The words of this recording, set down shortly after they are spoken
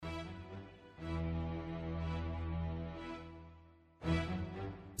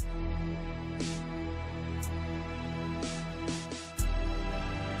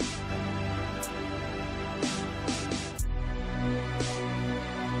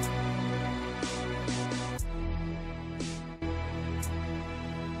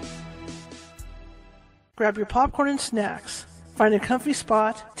grab your popcorn and snacks. Find a comfy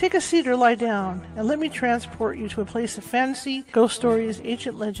spot, take a seat or lie down, and let me transport you to a place of fantasy, ghost stories,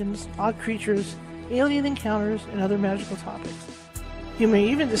 ancient legends, odd creatures, alien encounters, and other magical topics. You may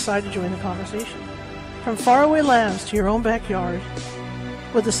even decide to join the conversation. From faraway lands to your own backyard,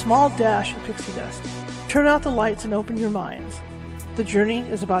 with a small dash of pixie dust. Turn out the lights and open your minds. The journey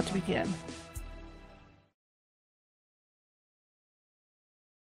is about to begin.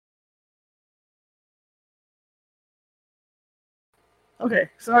 Okay,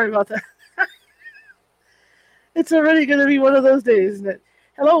 sorry about that. It's already going to be one of those days, isn't it?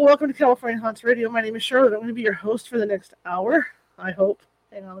 Hello, welcome to California Haunts Radio. My name is Charlotte. I'm going to be your host for the next hour, I hope.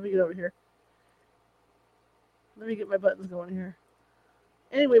 Hang on, let me get over here. Let me get my buttons going here.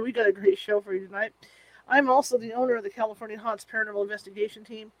 Anyway, we got a great show for you tonight. I'm also the owner of the California Haunts Paranormal Investigation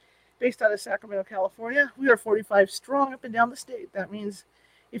Team, based out of Sacramento, California. We are 45 strong up and down the state. That means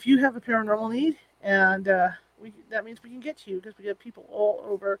if you have a paranormal need, and that means we can get to you, because we have people all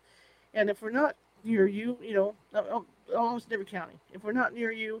over. And if we're not near you, almost in every county. If we're not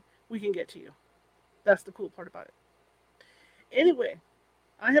near you, we can get to you. That's the cool part about it. Anyway,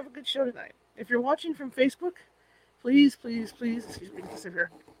 I have a good show tonight. If you're watching from Facebook, please, excuse me, get this over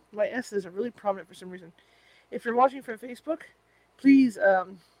here. My S's are really prominent for some reason. If you're watching from Facebook, please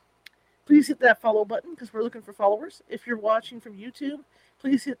hit that follow button, because we're looking for followers. If you're watching from YouTube,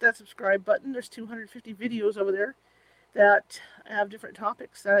 please hit that subscribe button. There's 250 videos over there that have different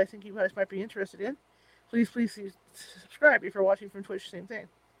topics that I think you guys might be interested in. Please subscribe. If you're watching from Twitch, same thing.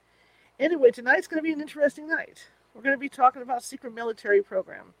 Anyway, tonight's going to be an interesting night. We're going to be talking about secret military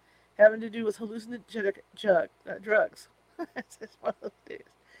program having to do with hallucinogenic drugs. It's just one of those days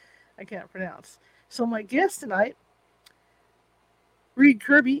I can't pronounce. So my guest tonight, Reed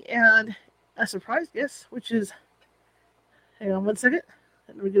Kirby, and a surprise guest, which is, hang on one second.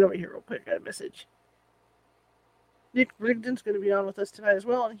 Let me get over here real quick. I got a message. Nick Brigden's going to be on with us tonight as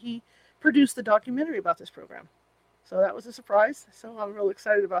well, and he produced the documentary about this program. So that was a surprise. So I'm real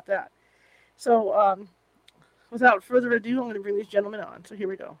excited about that. So without further ado, I'm going to bring these gentlemen on. So here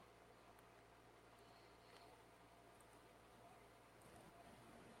we go.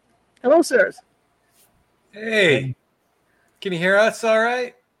 Hello, sirs. Hey. Can you hear us all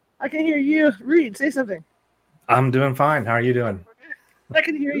right? I can hear you. Reed, say something. I'm doing fine. How are you doing? I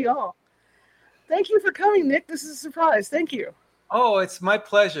can hear you all. Thank you for coming, Nick. This is a surprise. Thank you. Oh, it's my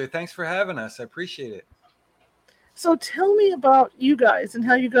pleasure. Thanks for having us. I appreciate it. So tell me about you guys and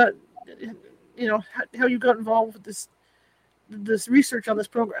how you got, how you got involved with this research on this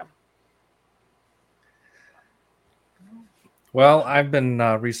program. Well, I've been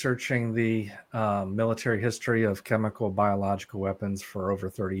researching the military history of chemical biological weapons for over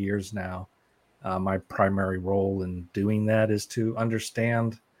 30 years now. My primary role in doing that is to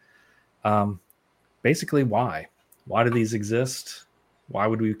understand basically why. Why do these exist? Why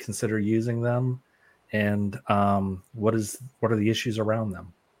would we consider using them? And what are the issues around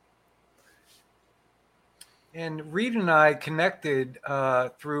them? And Reed and I connected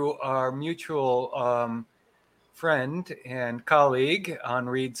through our mutual friend and colleague on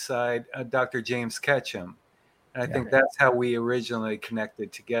Reed's side, Dr. James Ketchum. And I think that's how we originally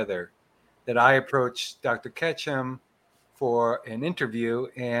connected together. That I approached Dr. Ketchum for an interview,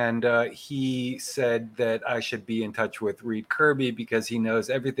 and he said that I should be in touch with Reed Kirby because he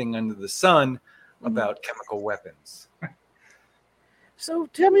knows everything under the sun about chemical weapons. So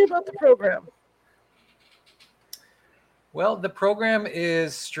tell me about the program. Well, the program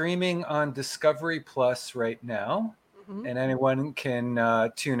is streaming on Discovery Plus right now, and anyone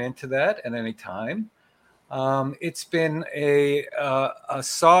can tune into that at any time. It's been a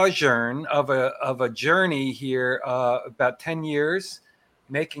sojourn of a journey here, about 10 years,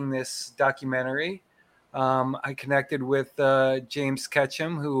 making this documentary. I connected with James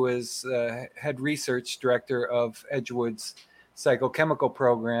Ketchum, who is head research director of Edgewood's psychochemical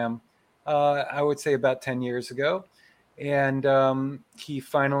program, I would say about 10 years ago. And he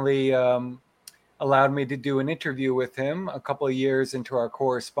finally allowed me to do an interview with him a couple of years into our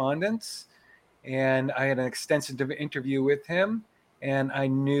correspondence. And I had an extensive interview with him, and I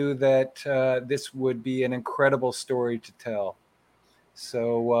knew that this would be an incredible story to tell.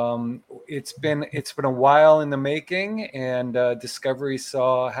 So it's been a while in the making, and Discovery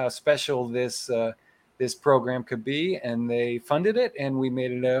saw how special this program could be, and they funded it, and we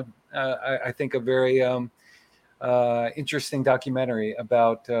made it I think a very interesting documentary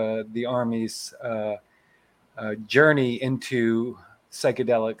about the Army's journey into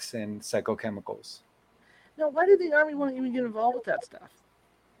psychedelics and psychochemicals. Now, why did the Army want to even get involved with that stuff?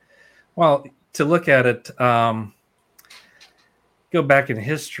 Well, to look at it, go back in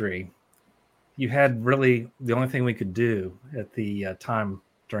history, you had really the only thing we could do at the time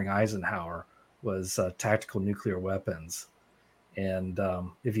during Eisenhower was tactical nuclear weapons. And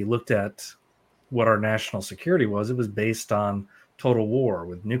if you looked at what our national security was, it was based on total war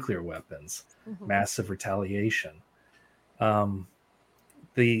with nuclear weapons, massive retaliation.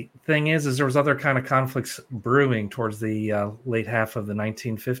 The thing is there was other kind of conflicts brewing towards the late half of the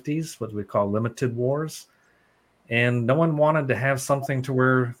 1950s, what we call limited wars. And no one wanted to have something to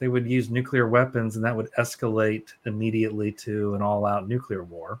where they would use nuclear weapons and that would escalate immediately to an all-out nuclear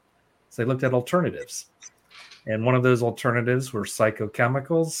war. So they looked at alternatives. And one of those alternatives were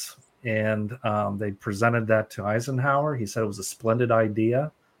psychochemicals. And they presented that to Eisenhower. He said it was a splendid idea,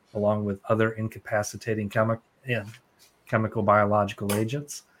 along with other incapacitating chemical biological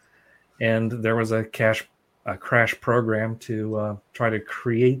agents. And there was a crash program to try to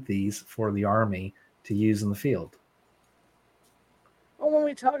create these for the Army to use in the field. Well, when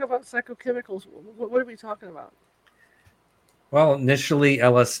we talk about psychochemicals, what are we talking about? Well, initially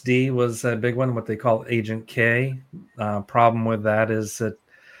LSD was a big one, what they call Agent K. Problem with that is that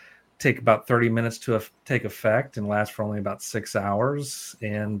take about 30 minutes to take effect and last for only about 6 hours.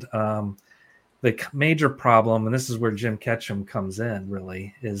 And the major problem, and this is where Jim Ketchum comes in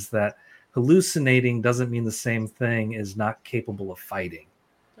really, is that hallucinating doesn't mean the same thing as not capable of fighting.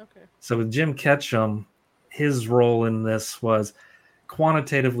 Okay. So with Jim Ketchum, his role in this was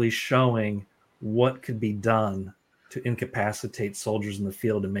quantitatively showing what could be done to incapacitate soldiers in the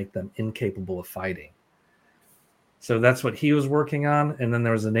field and make them incapable of fighting. So that's what he was working on. And then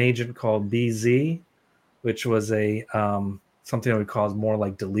there was an agent called BZ, which was a something that would cause more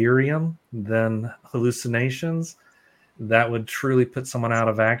like delirium than hallucinations. That would truly put someone out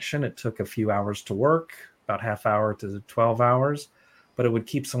of action. It took a few hours to work, about half hour to 12 hours, but it would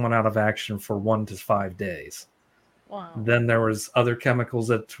keep someone out of action for 1 to 5 days. Wow. Then there was other chemicals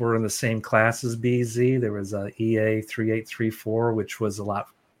that were in the same class as BZ. There was EA3834, which was a lot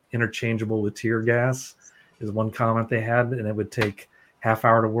interchangeable with tear gas, is one comment they had, and it would take half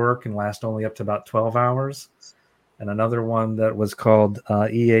hour to work and last only up to about 12 hours. And another one that was called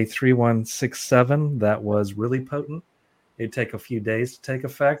EA3167 that was really potent. It'd take a few days to take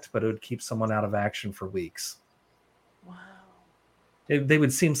effect, but it would keep someone out of action for weeks. Wow. They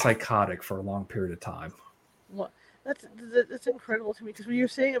would seem psychotic for a long period of time. What? That's incredible to me, because when you're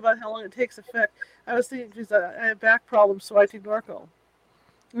saying about how long it takes effect, I was thinking, because I have back problems, so I take Norco.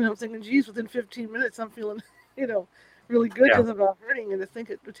 And I'm thinking, geez, within 15 minutes, I'm feeling, really good because I'm not hurting, and to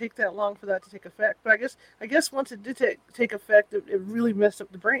think it would take that long for that to take effect. But I guess once it did take effect, it really messed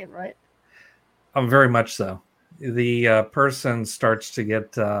up the brain, right? Very much so. The person starts to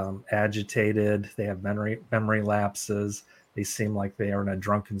get agitated. They have memory lapses. They seem like they are in a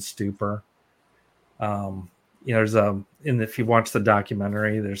drunken stupor. There's if you watch the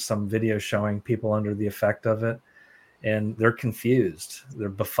documentary, there's some video showing people under the effect of it, and they're confused. They're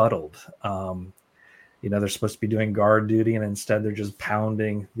befuddled. They're supposed to be doing guard duty, and instead they're just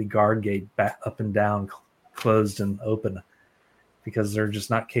pounding the guard gate back up and down, closed and open, because they're just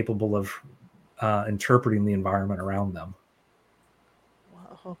not capable of interpreting the environment around them.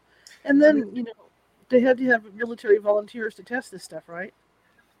 Wow. And then, they had to have military volunteers to test this stuff, right?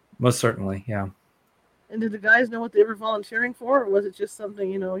 Most certainly, yeah. And did the guys know what they were volunteering for, or was it just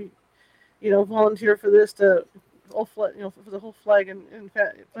something, volunteer for this to, for the whole flag and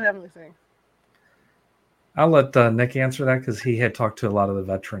family thing? I'll let Nick answer that, because he had talked to a lot of the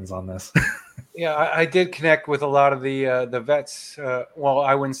veterans on this. Yeah, I did connect with a lot of the vets. Well,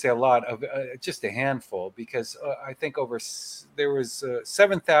 I wouldn't say a lot, of just a handful, because I think there was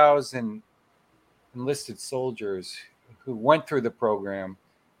 7,000 enlisted soldiers who went through the program.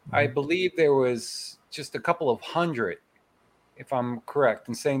 Mm-hmm. I believe there was just a couple of hundred, if I'm correct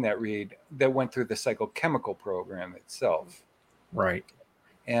in saying that, Reed, that went through the psychochemical program itself. Right.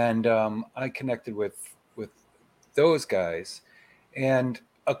 And I connected with those guys, and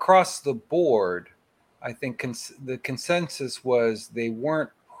across the board, I think the consensus was they weren't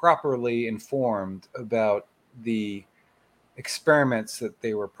properly informed about the experiments that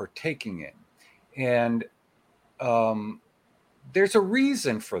they were partaking in. And there's a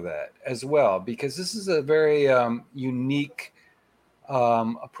reason for that as well, because this is a very unique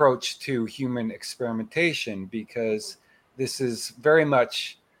approach to human experimentation, because this is very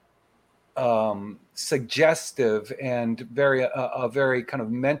much suggestive and a very kind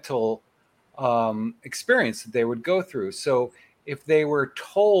of mental experience that they would go through. So if they were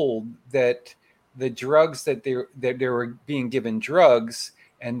told that the drugs that they were being given drugs,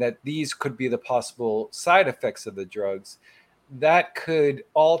 and that these could be the possible side effects of the drugs, that could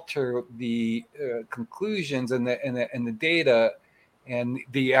alter the conclusions and the data and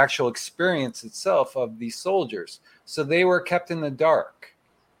the actual experience itself of these soldiers. So they were kept in the dark.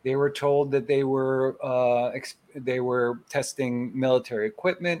 They were told that they were testing military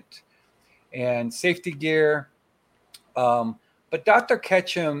equipment and safety gear. But Dr.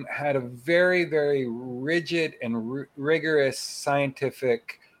 Ketchum had a very, very rigid and rigorous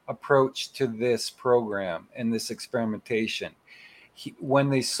scientific approach to this program and this experimentation. When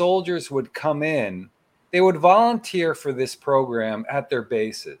the soldiers would come in, they would volunteer for this program at their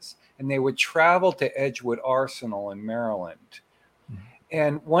bases, and they would travel to Edgewood Arsenal in Maryland.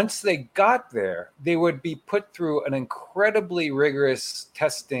 And once they got there, they would be put through an incredibly rigorous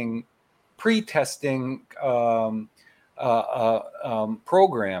pre-testing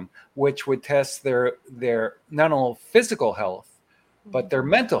program, which would test their not only physical health, but their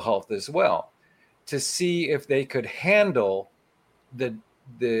mental health as well, to see if they could handle the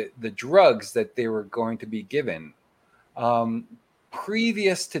drugs that they were going to be given.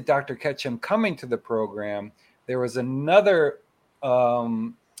 Previous to Dr. Ketchum coming to the program, there was another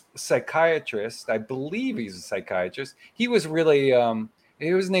psychiatrist. I believe he's a psychiatrist. He was really,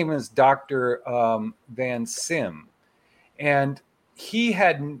 his name is Dr. Van Sim. And he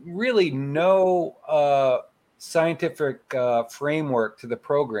had really no scientific framework to the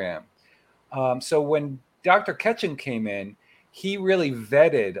program. So when Dr. Ketchum came in, he really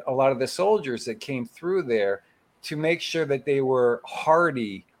vetted a lot of the soldiers that came through there to make sure that they were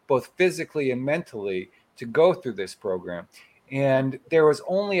hardy, both physically and mentally, to go through this program. And there was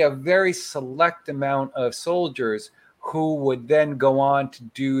only a very select amount of soldiers who would then go on to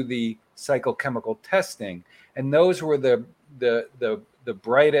do the psychochemical testing. And those were the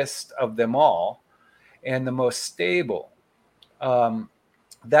brightest of them all and the most stable.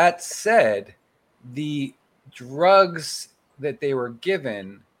 That said, the drugs that they were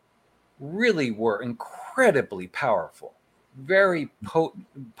given really were incredibly powerful, very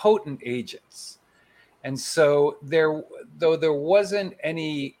potent agents. And so though there wasn't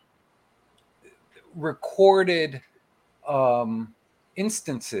any recorded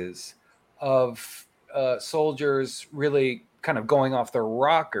instances of soldiers really kind of going off their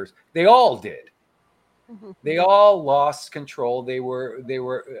rockers, they all did. Mm-hmm. They all lost control. They were,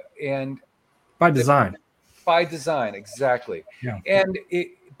 and by design. By design, exactly. Yeah.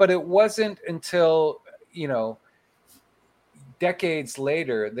 But it wasn't until, decades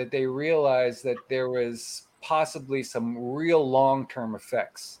later that they realized that there was possibly some real long-term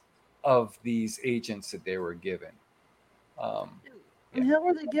effects of these agents that they were given. And how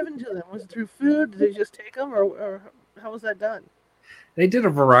were they given to them? Was it through food? Did they just take them, or how was that done? They did a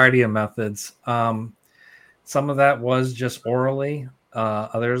variety of methods. Some of that was just orally.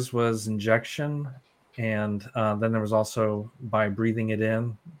 Others was injection. And then there was also by breathing it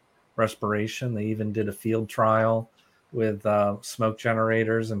in, respiration. They even did a field trial with smoke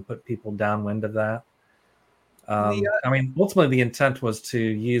generators and put people downwind of that. Ultimately the intent was to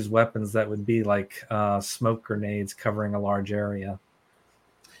use weapons that would be like smoke grenades covering a large area.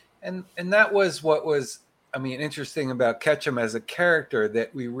 And that was what was, interesting about Ketchum as a character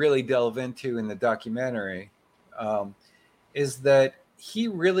that we really delve into in the documentary, is that he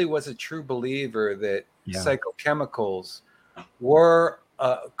really was a true believer that psychochemicals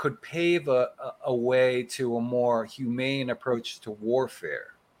could pave a way to a more humane approach to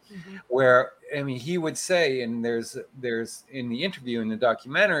warfare. Mm-hmm. Where, he would say, and there's in the interview in the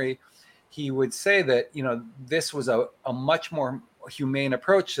documentary, he would say that, this was a much more humane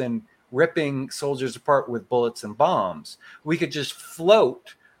approach than ripping soldiers apart with bullets and bombs. We could just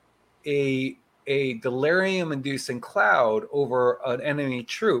float a delirium-inducing cloud over an enemy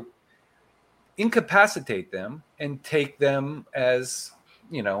troop, incapacitate them, and take them as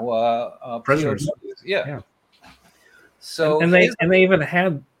prisoners. Yeah. So they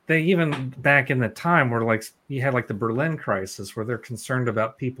even back in the time where like you had like the Berlin crisis where they're concerned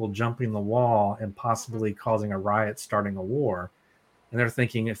about people jumping the wall and possibly causing a riot, starting a war. And they're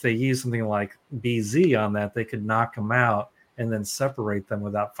thinking if they use something like BZ on that, they could knock them out and then separate them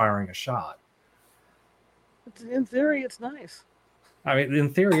without firing a shot. In theory, it's nice.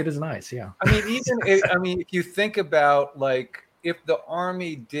 In theory, it is nice. Yeah. If you think about like if the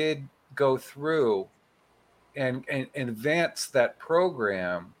Army did go through and advance that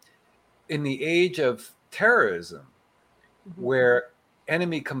program in the age of terrorism, mm-hmm. where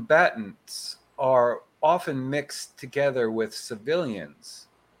enemy combatants are often mixed together with civilians,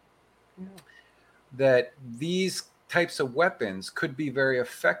 that these types of weapons could be very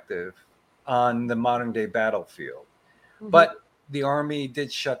effective on the modern day battlefield. Mm-hmm. But the Army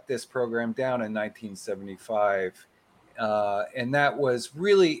did shut this program down in 1975. And that was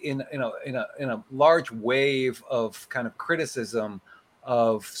really in a large wave of kind of criticism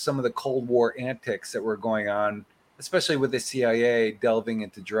of some of the Cold War antics that were going on, especially with the CIA delving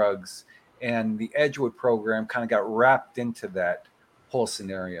into drugs. And the Edgewood program kind of got wrapped into that whole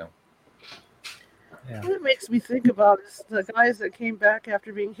scenario. Yeah. What it makes me think about is the guys that came back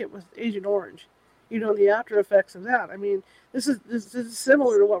after being hit with Agent Orange. You know, the after effects of that. I mean, this is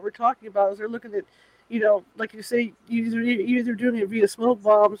similar to what we're talking about. Is they're looking at, you know, like you say, you're either doing it via smoke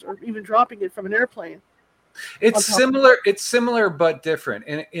bombs or even dropping it from an airplane. It's similar. It's similar but different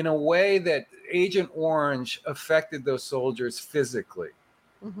in a way that Agent Orange affected those soldiers physically.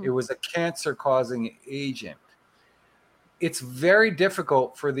 Mm-hmm. It was a cancer-causing agent. It's very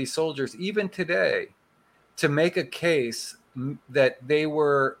difficult for these soldiers, even today, to make a case that they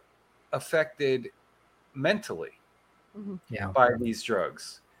were affected mentally by these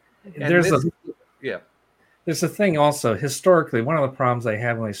drugs. And there's a thing also, historically, one of the problems they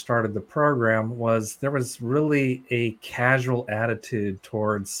had when they started the program was there was really a casual attitude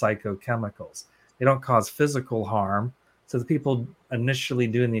towards psychochemicals. They don't cause physical harm. So the people initially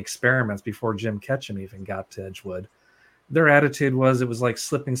doing the experiments before Jim Ketchum even got to Edgewood, their attitude was it was like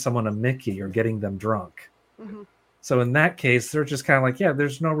slipping someone a Mickey or getting them drunk. Mm-hmm. So in that case, they're just kind of like, yeah,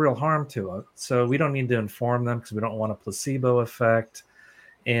 there's no real harm to it. So we don't need to inform them because we don't want a placebo effect.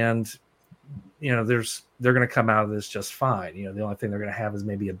 And, you know, they're going to come out of this just fine. You know, the only thing they're going to have is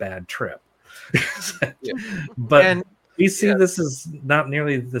maybe a bad trip. But we see this is not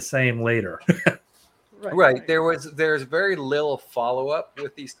nearly the same later. Right. There's very little follow-up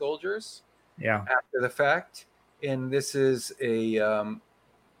with these soldiers after the fact. And this is a,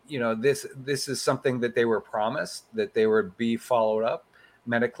 this is something that they were promised, that they would be followed up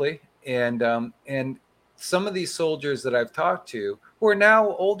medically. And some of these soldiers that I've talked to who are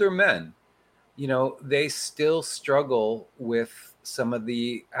now older men, you know, they still struggle with some of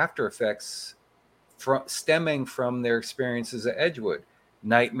the after effects stemming from their experiences at Edgewood.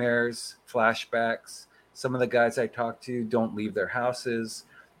 Nightmares, flashbacks. Some of the guys I talk to don't leave their houses.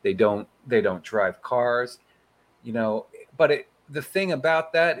 They don't drive cars, you know. But the thing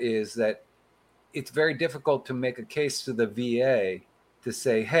about that is that it's very difficult to make a case to the VA to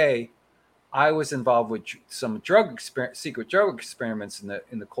say, "Hey, I was involved with some secret drug experiments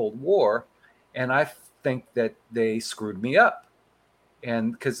in the Cold War, and I think that they screwed me up."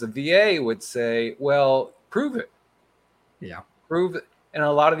 And because the VA would say, "Well, prove it." Yeah, prove it. And a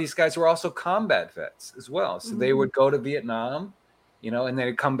lot of these guys were also combat vets as well. So they would go to Vietnam, you know, and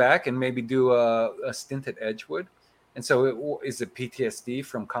they'd come back and maybe do a stint at Edgewood. And so is it PTSD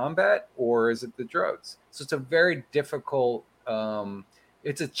from combat or is it the drugs? So it's a very difficult,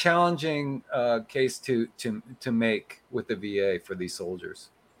 it's a challenging case to make with the VA for these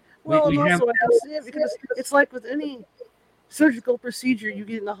soldiers. Well, and also I can see it because it's like with any surgical procedure you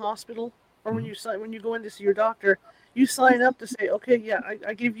get in the hospital or when you go in to see your doctor, you sign up to say, okay, yeah,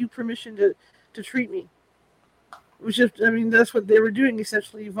 I give you permission to treat me. Which is, I mean, that's what they were doing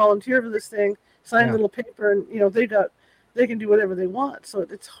essentially. You volunteer for this thing, sign a little paper, and you know they can do whatever they want. So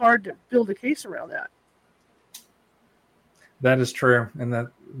it's hard to build a case around that. That is true, and that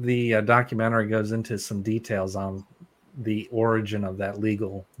the documentary goes into some details on the origin of that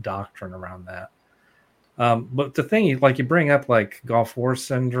legal doctrine around that. But the thing, like you bring up, like Gulf War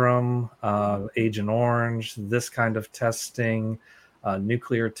syndrome, Agent Orange, this kind of testing,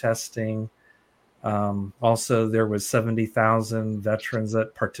 nuclear testing. Also, there was 70,000 veterans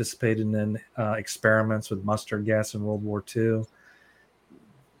that participated in experiments with mustard gas in World War II.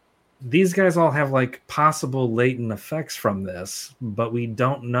 These guys all have like possible latent effects from this, but we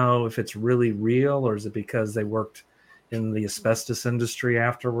don't know if it's really real or is it because they worked in the asbestos industry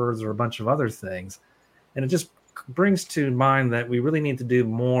afterwards or a bunch of other things. And it just brings to mind that we really need to do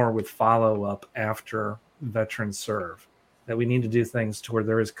more with follow-up after veterans serve, that we need to do things to where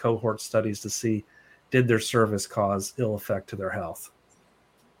there is cohort studies to see, did their service cause ill effect to their health?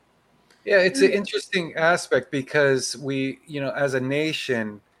 Yeah, it's an interesting aspect because we, you know, as a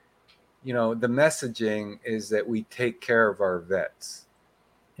nation, you know, the messaging is that we take care of our vets.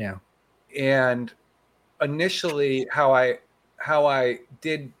 Yeah. And initially how I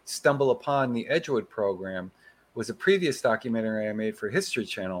did stumble upon the Edgewood program was a previous documentary I made for History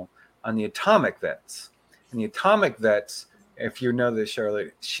Channel on the atomic vets. And the atomic vets, if you know this,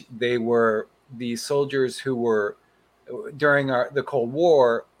 Charlotte, they were the soldiers who were during the Cold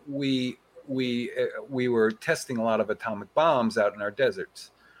War. We were testing a lot of atomic bombs out in our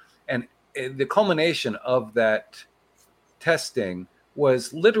deserts, and the culmination of that testing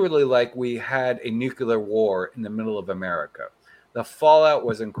was literally like we had a nuclear war in the middle of America. The fallout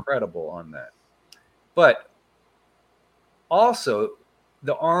was incredible on that. But also,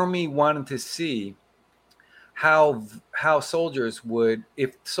 the Army wanted to see how soldiers would,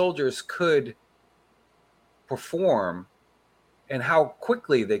 if soldiers could perform, and how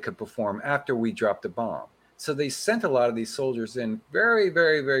quickly they could perform after we dropped a bomb. So they sent a lot of these soldiers in very,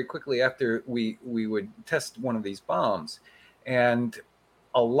 very, very quickly after we would test one of these bombs. And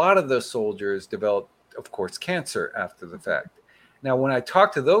a lot of those soldiers developed, of course, cancer after the fact. Now, when I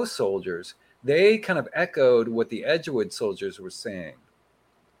talked to those soldiers, they kind of echoed what the Edgewood soldiers were saying,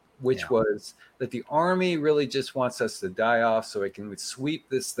 which was that the Army really just wants us to die off so it can sweep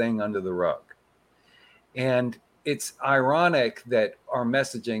this thing under the rug. And it's ironic that our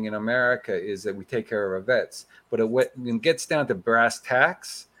messaging in America is that we take care of our vets, but when it gets down to brass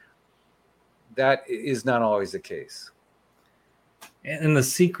tacks, that is not always the case. And the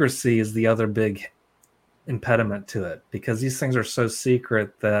secrecy is the other big impediment to it, because these things are so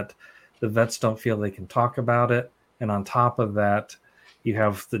secret that the vets don't feel they can talk about it. And on top of that, you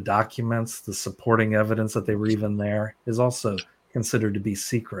have the documents, the supporting evidence that they were even there is also considered to be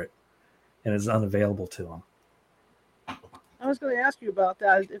secret and is unavailable to them. I was going to ask you about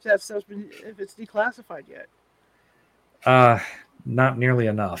that, if it's declassified yet. Not nearly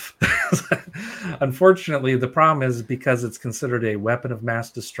enough. Unfortunately, the problem is because it's considered a weapon of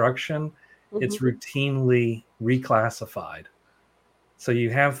mass destruction, it's routinely reclassified. So you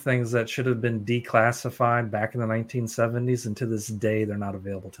have things that should have been declassified back in the 1970s, and to this day, they're not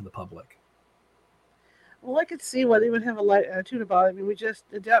available to the public. Well, I could see why they would have a light attitude about it. I mean,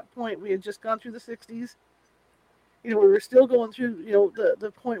 at that point, we had just gone through the 60s. We were still going through,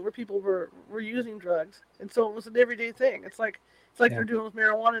 the point where people were using drugs. And so it was an everyday thing. It's like they're doing with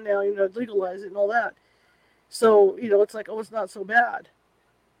marijuana now, legalize it and all that. So, it's like, it's not so bad.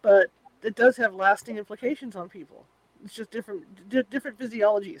 But it does have lasting implications on people. It's just different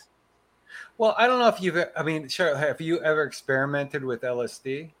physiologies. Well, I don't know if Cheryl, have you ever experimented with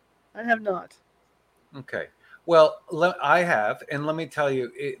LSD? I have not. Okay. Well, I have, and let me tell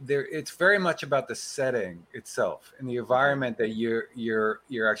you, it's very much about the setting itself and the environment that you're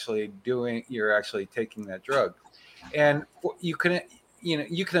actually taking that drug, and you can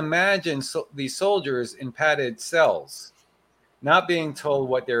imagine these soldiers in padded cells, not being told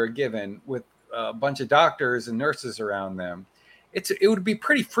what they were given, with a bunch of doctors and nurses around them. It would be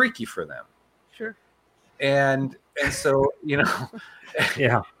pretty freaky for them. Sure. And so yeah.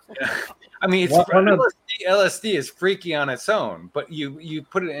 I mean, LSD is freaky on its own, but you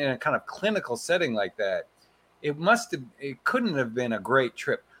put it in a kind of clinical setting like that, it couldn't have been a great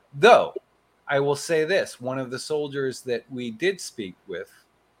trip. Though, I will say this, one of the soldiers that we did speak with,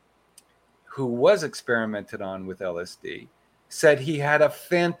 who was experimented on with LSD, said he had a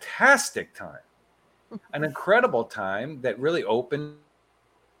fantastic time, an incredible time that really opened.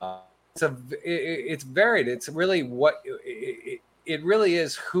 It's varied. It's really it really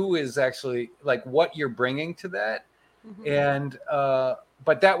is who is actually, like, what you're bringing to that. And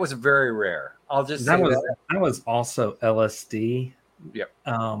but that was very rare. I'll just say that was also LSD. Yep.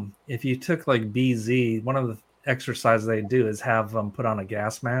 If you took like BZ, one of the exercises they do is have them put on a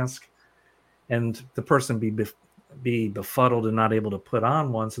gas mask, and the person be befuddled and not able to put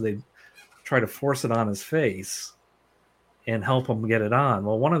on one, so they try to force it on his face and help him get it on.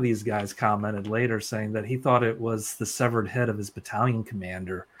 Well, one of these guys commented later saying that he thought it was the severed head of his battalion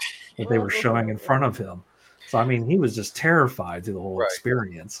commander that they were showing in front of him. So, I mean, he was just terrified through the whole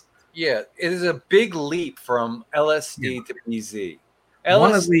experience. Yeah, it is a big leap from LSD to BZ.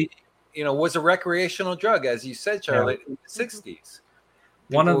 LSD, was a recreational drug, as you said, Charlotte, in the 60s.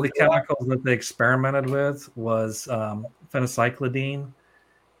 One of the chemicals that they experimented with was phencyclidine.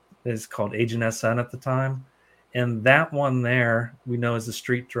 It's called Agent SN at the time. And that one there, we know, is the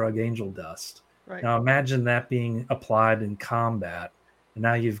street drug angel dust. Right. Now imagine that being applied in combat. And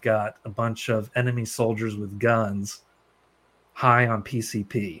now you've got a bunch of enemy soldiers with guns high on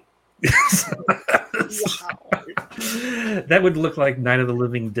PCP. That would look like Night of the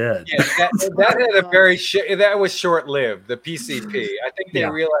Living Dead. Yeah, that was short-lived, the PCP. I think they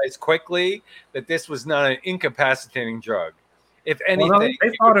realized quickly that this was not an incapacitating drug. If anything,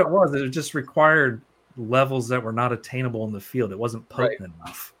 they thought it was. It just required levels that were not attainable in the field. It wasn't potent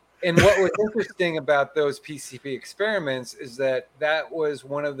enough. And what was interesting about those PCP experiments is that was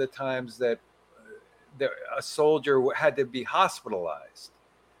one of the times that a soldier had to be hospitalized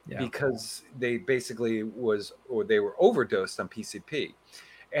because they basically they were overdosed on PCP.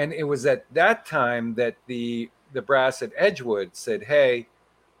 And it was at that time that the brass at Edgewood said, hey,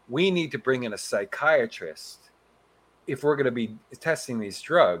 we need to bring in a psychiatrist if we're going to be testing these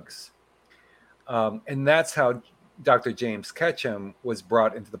drugs. And that's how Dr. James Ketchum was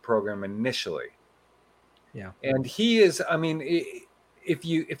brought into the program initially. Yeah. And he is, if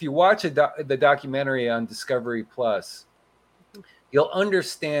you watch the documentary on Discovery Plus, you'll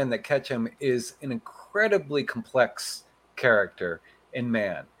understand that Ketchum is an incredibly complex character and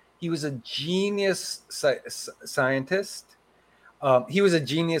man. He was a genius scientist. He was a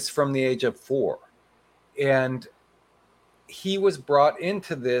genius from the age of 4, and he was brought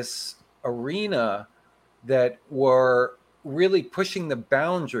into this arena that were really pushing the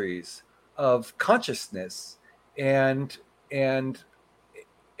boundaries of consciousness, and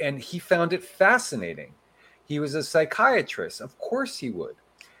he found it fascinating. He was a psychiatrist, of course he would,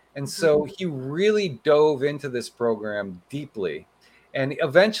 and so he really dove into this program deeply, and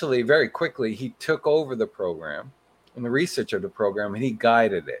eventually, very quickly, he took over the program and the research of the program, and he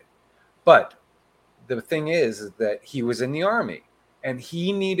guided it. But the thing is that he was in the Army, and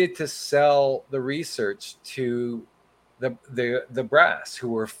he needed to sell the research to the brass who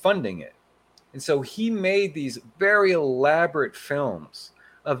were funding it. And so he made these very elaborate films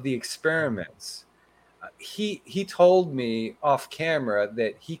of the experiments. He told me off camera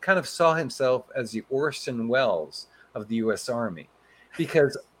that he kind of saw himself as the Orson Welles of the U.S. Army,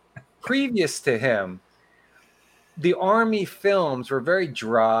 because previous to him, the Army films were very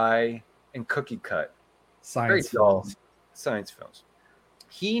dry and cookie cut. Science films. Science films.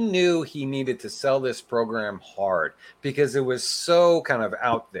 He knew he needed to sell this program hard because it was so kind of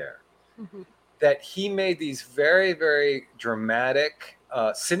out there that he made these very, very dramatic,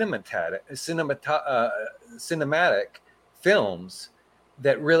 cinematic films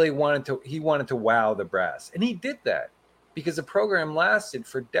that really he wanted to wow the brass. And he did that because the program lasted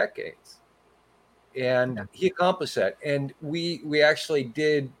for decades. And he accomplished that. And we actually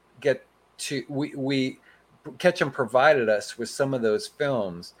did get to, Ketchum provided us with some of those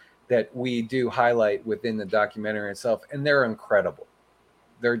films that we do highlight within the documentary itself, and they're incredible.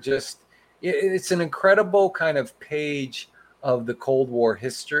 They're just, it's an incredible kind of page of the Cold War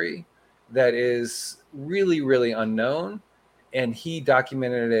history that is really, really unknown, and he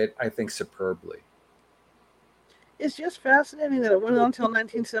documented it, I think, superbly. It's just fascinating that it went on until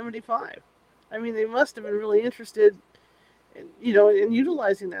 1975. I mean, they must have been really interested in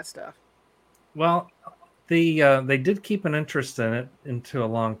utilizing that stuff. Well, they did keep an interest in it into a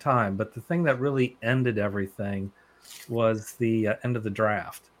long time, but the thing that really ended everything was the end of the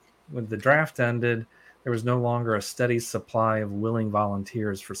draft. When the draft ended, there was no longer a steady supply of willing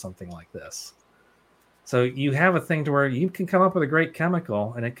volunteers for something like this. So you have a thing to where you can come up with a great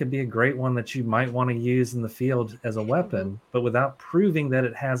chemical, and it could be a great one that you might want to use in the field as a weapon, but without proving that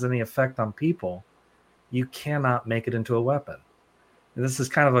it has any effect on people, you cannot make it into a weapon. And this is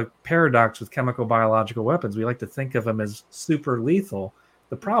kind of a paradox with chemical biological weapons. We like to think of them as super lethal.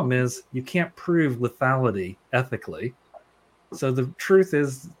 The problem is you can't prove lethality ethically. So the truth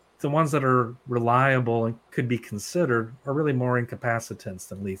is the ones that are reliable and could be considered are really more incapacitants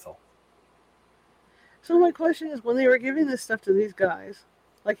than lethal. So my question is, when they were giving this stuff to these guys,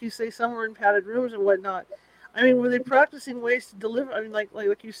 like you say, some were in padded rooms and whatnot, I mean, were they practicing ways to deliver? I mean,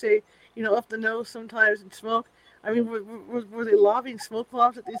 like you say, up the nose sometimes and smoke. I mean, were they lobbing smoke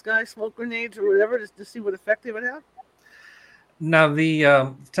bombs at these guys, smoke grenades or whatever, to see what effect they would have? Now,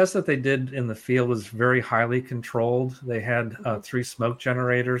 the test that they did in the field was very highly controlled. They had 3 smoke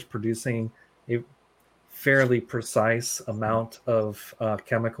generators producing a fairly precise amount of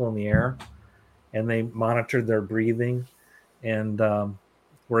chemical in the air, and they monitored their breathing and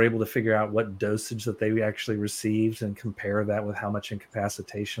were able to figure out what dosage that they actually received and compare that with how much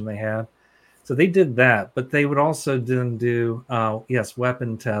incapacitation they had. So they did that, but they would also then do,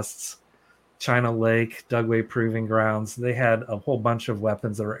 weapon tests, China Lake, Dugway Proving Grounds. They had a whole bunch of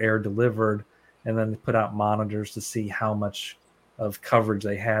weapons that were air delivered, and then they put out monitors to see how much of coverage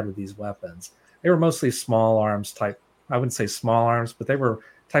they had with these weapons. They were mostly small arms type. I wouldn't say small arms, but they were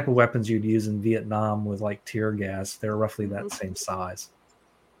type of weapons you'd use in Vietnam with like tear gas. They were roughly that same size.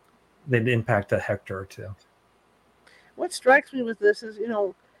 They'd impact a hectare or two. What strikes me with this is,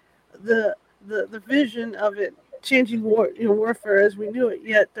 the vision of it changing warfare as we knew it.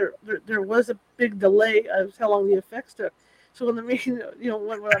 Yet there was a big delay of how long the effects took. So in the meantime,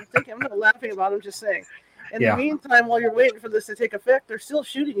 what I'm thinking, I'm not laughing about. I'm just saying. In the meantime, while you're waiting for this to take effect, they're still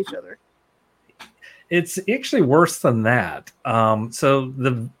shooting each other. It's actually worse than that.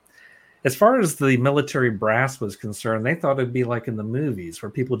 As far as the military brass was concerned, they thought it'd be like in the movies where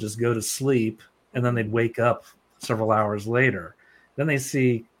people just go to sleep and then they'd wake up several hours later. Then they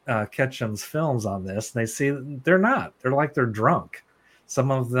see Ketchum's films on this, and they see they're not. They're like they're drunk. Some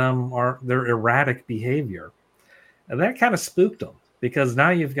of them they're erratic behavior. And that kind of spooked them, because now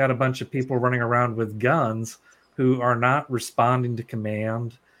you've got a bunch of people running around with guns who are not responding to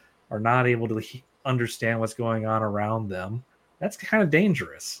command, are not able to understand what's going on around them. that's kind of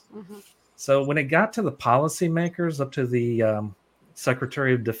dangerous. Mm-hmm. So when it got to the policymakers, up to the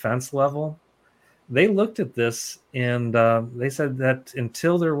Secretary of Defense level, they looked at this and they said that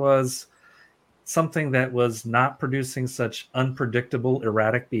until there was something that was not producing such unpredictable,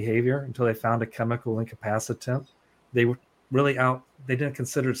 erratic behavior, until they found a chemical incapacitant, they were really they didn't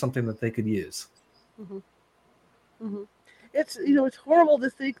consider it something that they could use. Mm-hmm. Mm-hmm. It's it's horrible to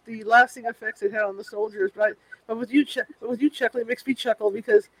think the lasting effects it had on the soldiers, but with you, Chuckley, it makes me chuckle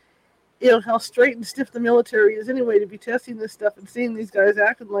because how straight and stiff the military is anyway to be testing this stuff and seeing these guys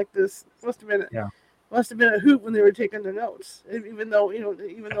acting like this must have been a hoot when they were taking their notes, even though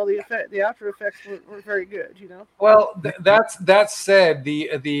the after effects weren't very good. Well, that said,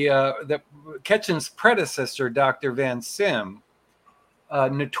 the Ketchum's predecessor, Dr. Van Sim,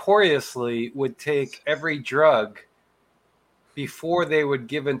 notoriously would take every drug before they would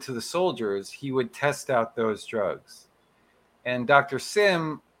give it to the soldiers. He would test out those drugs, and Dr.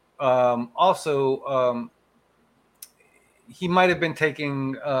 Sim also he might have been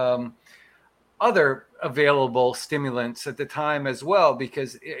taking other available stimulants at the time as well,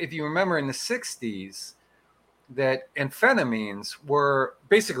 because if you remember in the 60s that amphetamines were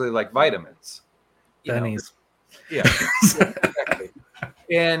basically like vitamins. Bennies. Yeah, exactly.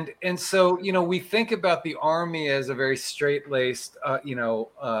 And so we think about the Army as a very straight-laced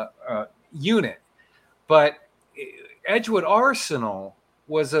unit, but Edgewood Arsenal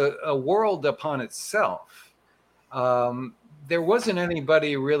was a world upon itself. There wasn't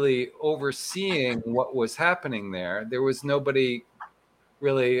anybody really overseeing what was happening there. There was nobody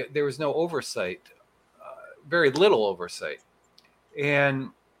really. There was no oversight, very little oversight,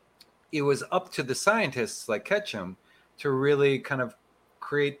 and it was up to the scientists like Ketchum to really kind of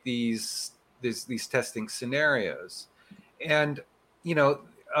create these testing scenarios. And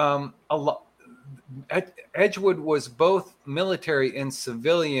a lot. Edgewood was both military and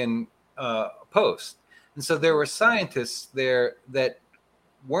civilian post, and so there were scientists there that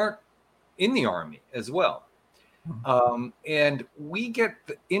weren't in the Army as well. And we get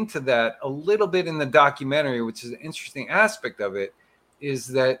into that a little bit in the documentary, which is an interesting aspect of it, is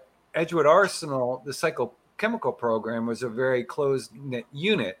that Edgewood Arsenal, the psychochemical program, was a very closed-knit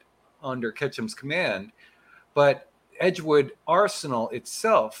unit under Ketchum's command, but Edgewood Arsenal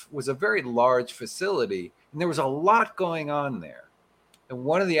itself was a very large facility, and there was a lot going on there. And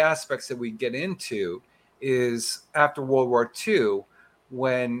one of the aspects that we get into is after World War II,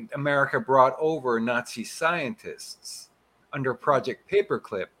 when America brought over Nazi scientists under Project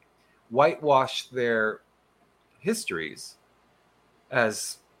Paperclip, whitewashed their histories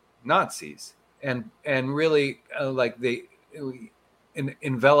as Nazis, and really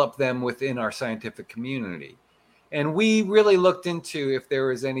enveloped them within our scientific community. And we really looked into if there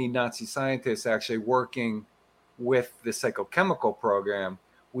was any Nazi scientists actually working with the psychochemical program.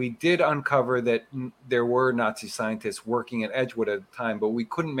 We did uncover that there were Nazi scientists working at Edgewood at the time, but we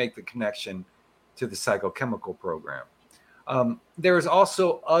couldn't make the connection to the psychochemical program. There was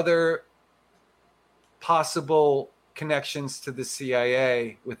also other possible connections to the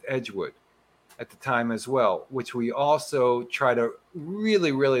CIA with Edgewood at the time as well, which we also try to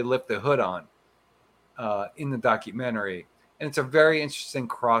really, really lift the hood on in the documentary. And it's a very interesting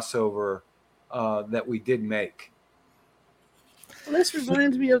crossover that we did make. Well, this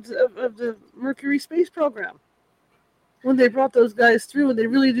reminds me of the Mercury space program, when they brought those guys through and they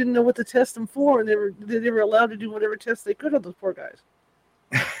really didn't know what to test them for, and they were allowed to do whatever tests they could on those poor guys.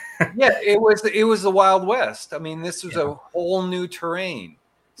 Yeah, it was the Wild West. I mean, this was a whole new terrain.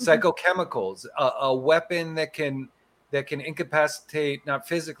 Psychochemicals, a weapon that can incapacitate not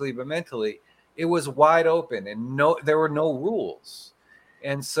physically but mentally. It was wide open, and there were no rules,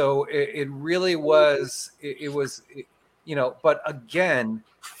 and so it really was. It was. But again,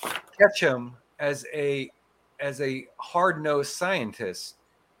 Ketchum as a hard-nosed scientist,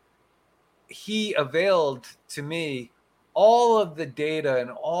 he availed to me all of the data and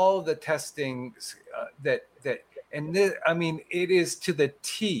all of the testing it is to the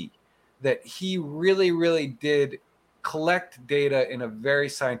T that he really, really did collect data in a very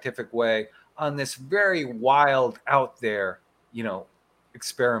scientific way on this very wild, out there,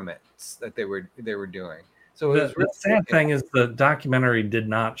 experiments that they were doing. So the sad thing is the documentary did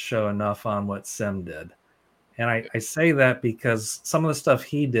not show enough on what Sim did. And I say that because some of the stuff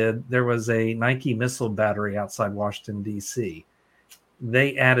he did, there was a Nike missile battery outside Washington, D.C.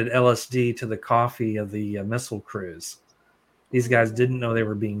 They added LSD to the coffee of the missile crews. These guys didn't know they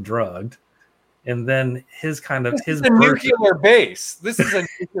were being drugged. And then his This is a nuclear base. This is a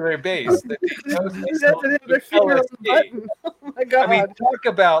nuclear base. Their finger on the button. Oh my God! I mean, talk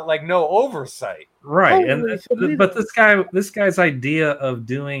about like no oversight. Right. But this guy's idea of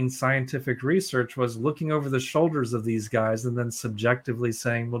doing scientific research was looking over the shoulders of these guys and then subjectively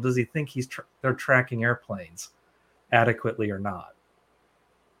saying, well, does he think they're tracking airplanes adequately or not?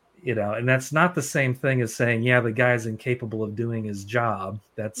 You know, and that's not the same thing as saying, yeah, the guy's incapable of doing his job.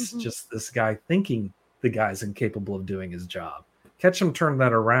 That's just this guy thinking the guy's incapable of doing his job. Ketchum turned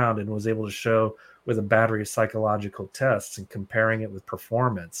that around and was able to show with a battery of psychological tests and comparing it with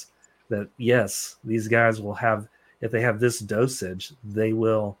performance that, yes, these guys will have, if they have this dosage, they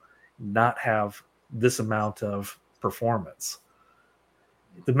will not have this amount of performance.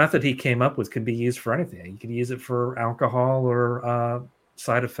 The method he came up with could be used for anything. You could use it for alcohol or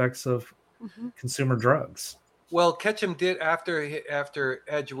side effects of consumer drugs. Well, Ketchum did after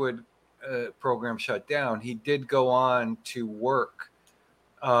Edgewood program shut down. He did go on to work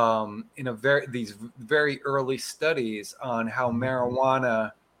in these very early studies on how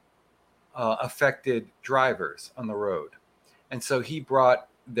marijuana affected drivers on the road, and so he brought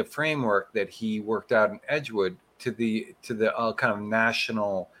the framework that he worked out in Edgewood to the kind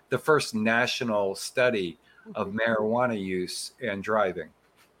of the first national study of marijuana use and driving.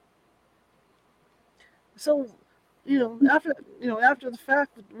 So, after the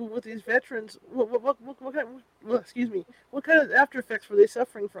fact with these veterans, what kind of after effects were they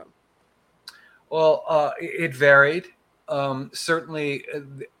suffering from? Well, it varied. Certainly,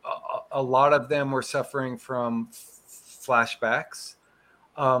 a lot of them were suffering from flashbacks.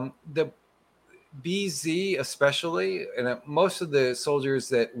 The BZ especially, and most of the soldiers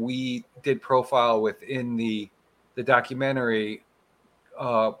that we did profile within the documentary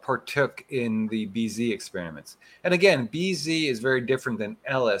partook in the BZ experiments. And again, BZ is very different than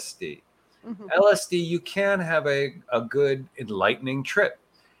LSD. LSD, you can have a good enlightening trip.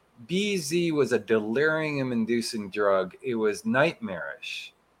 BZ was a delirium-inducing drug. It was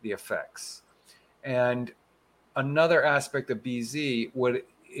nightmarish, the effects. And another aspect of BZ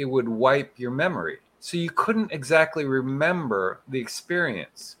it would wipe your memory. So you couldn't exactly remember the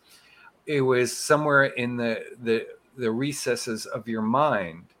experience. It was somewhere in the recesses of your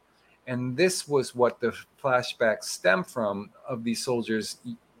mind. And this was what the flashbacks stem from of these soldiers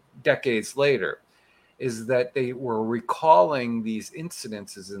decades later, is that they were recalling these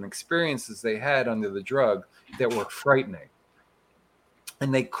incidences and experiences they had under the drug that were frightening.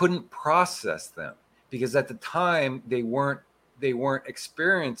 And they couldn't process them because at the time they weren't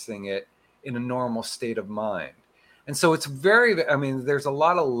experiencing it in a normal state of mind. And so it's there's a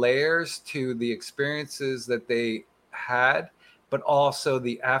lot of layers to the experiences that they had, but also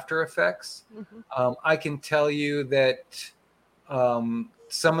the after effects. I can tell you that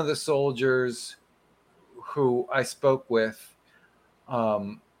some of the soldiers who I spoke with,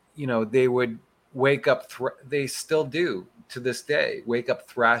 they would wake up, they still do to this day, wake up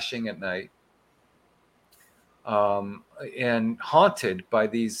thrashing at night, and haunted by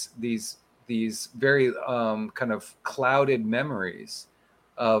these very kind of clouded memories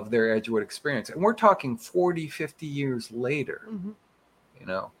of their Edgewood experience. And we're talking 40, 50 years later,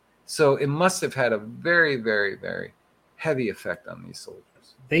 so it must have had a very, very, very heavy effect on these soldiers.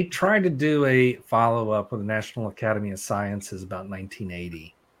 They tried to do a follow-up with the National Academy of Sciences about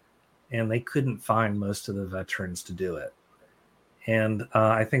 1980, and they couldn't find most of the veterans to do it. And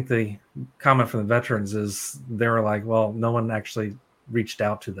I think the comment from the veterans is they were like, well, no one actually reached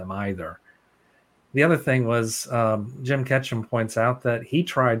out to them either. The other thing was Jim Ketchum points out that he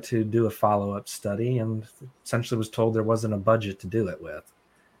tried to do a follow-up study and essentially was told there wasn't a budget to do it with.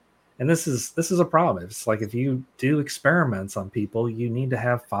 And this is a problem. It's like if you do experiments on people, you need to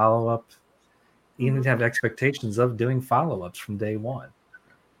have follow-up. You need to have expectations of doing follow-ups from day one.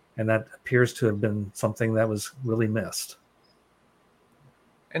 And that appears to have been something that was really missed.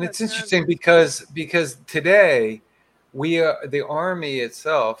 And it's interesting because today the Army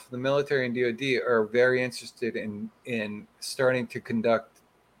itself, the military and DoD, are very interested in starting to conduct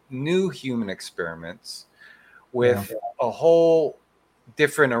new human experiments with a whole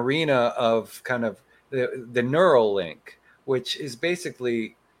different arena of kind of the neural link, which is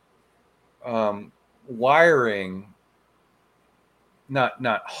basically wiring,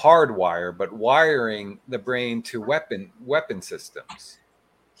 not hardwire, but wiring the brain to weapon systems.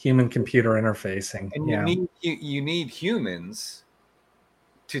 Human computer interfacing. And you need humans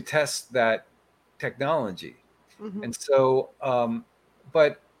to test that technology. And so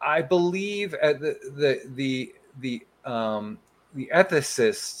but I believe the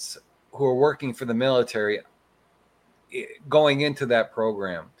ethicists who are working for the military going into that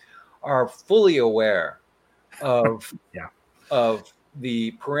program are fully aware of yeah. of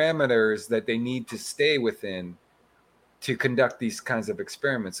the parameters that they need to stay within to conduct these kinds of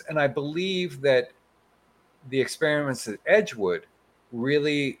experiments. And I believe that the experiments at Edgewood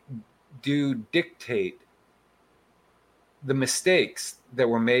really do dictate the mistakes that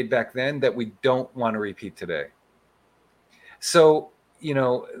were made back then that we don't want to repeat today. So,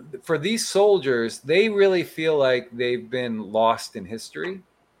 for these soldiers, they really feel like they've been lost in history.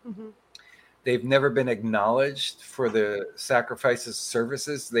 Mm-hmm. They've never been acknowledged for the sacrifices,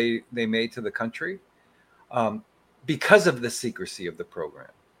 services they made to the country, because of the secrecy of the program,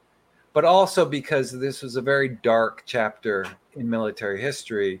 but also because this was a very dark chapter in military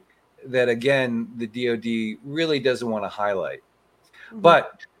history that, again, the DoD really doesn't want to highlight. Mm-hmm.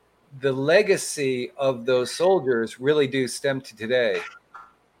 But the legacy of those soldiers really do stem to today,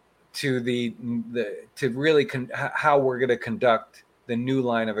 to how we're going to conduct the new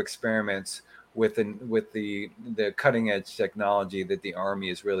line of experiments with the cutting edge technology that the Army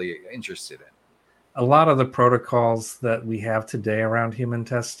is really interested in. A lot of the protocols that we have today around human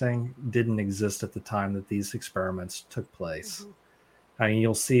testing didn't exist at the time that these experiments took place. Mm-hmm. I mean,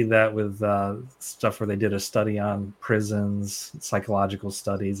 you'll see that with stuff where they did a study on prisons, psychological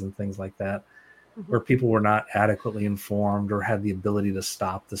studies, and things like that, mm-hmm. where people were not adequately informed or had the ability to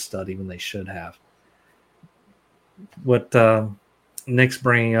stop the study when they should have. What Nick's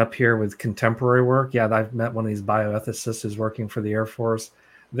bringing up here with contemporary work, yeah, I've met one of these bioethicists who's working for the Air Force.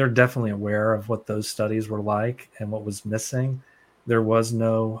 They're definitely aware of what those studies were like and what was missing. There was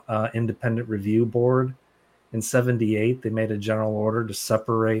no independent review board. In 1978, they made a general order to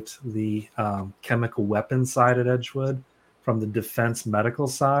separate the chemical weapons side at Edgewood from the defense medical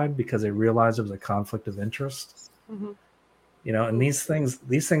side because they realized it was a conflict of interest. Mm-hmm. And these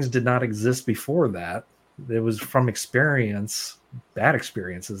things did not exist before that. It was from experience, bad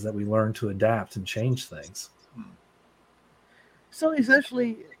experiences, that we learned to adapt and change things. So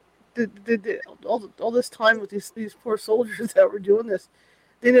essentially, all this time with these poor soldiers that were doing this,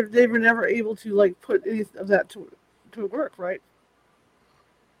 they were never able to put any of that to work, right?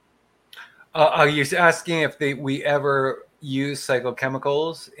 Are you asking if we ever use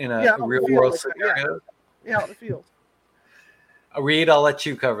psychochemicals in a real world scenario? Yeah, out in the field. Reed, I'll let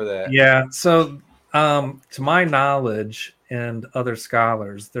you cover that. Yeah. So, to my knowledge and other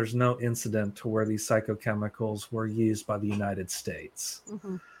scholars, there's no incident to where these psychochemicals were used by the United States.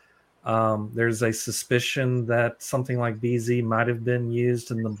 Mm-hmm. There's a suspicion that something like BZ might have been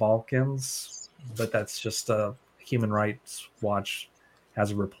used in the Balkans, but that's just Human Rights Watch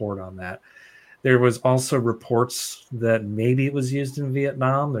has a report on that. There was also reports that maybe it was used in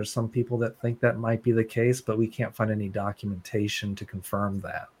Vietnam. There's some people that think that might be the case, but we can't find any documentation to confirm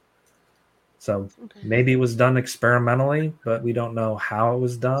that. So maybe it was done experimentally, but we don't know how it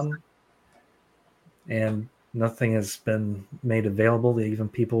was done. And nothing has been made available to even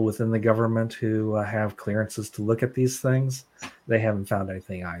people within the government who have clearances to look at these things. They haven't found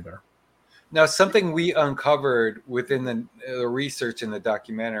anything either. Now, something we uncovered within the research in the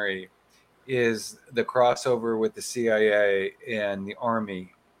documentary is the crossover with the CIA and the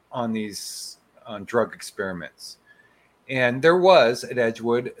Army on these drug experiments. And there was, at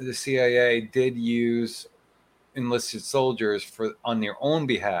Edgewood, the CIA did use enlisted soldiers on their own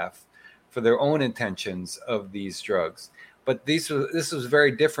behalf for their own intentions of these drugs. But this was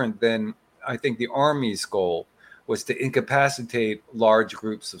very different than, I think, the Army's goal was to incapacitate large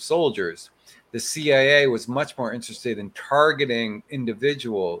groups of soldiers. The CIA was much more interested in targeting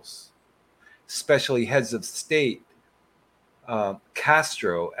individuals, especially heads of state,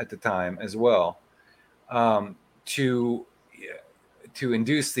 Castro at the time as well, to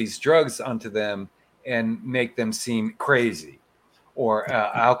induce these drugs onto them and make them seem crazy or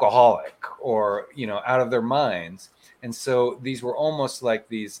alcoholic or out of their minds. And so these were almost like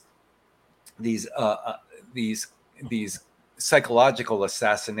these psychological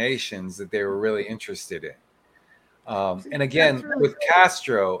assassinations that they were really interested in. And again, with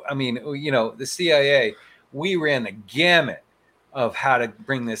Castro, I mean, the CIA, we ran the gamut of how to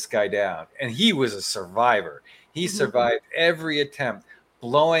bring this guy down. And he was a survivor. He survived every attempt,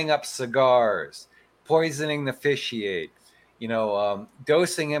 blowing up cigars, poisoning the officiate,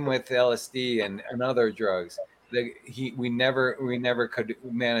 dosing him with LSD and other drugs. We never could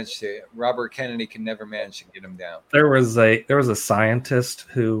manage to. Robert Kennedy could never manage to get him down. There was a scientist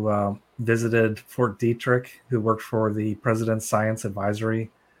who visited Fort Detrick, who worked for the President's Science Advisory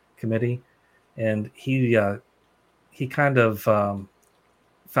Committee, and he kind of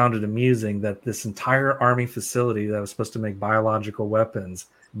found it amusing that this entire Army facility that was supposed to make biological weapons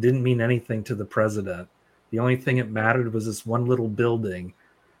didn't mean anything to the president. The only thing that mattered was this one little building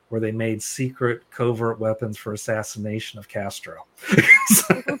where they made secret covert weapons for assassination of Castro.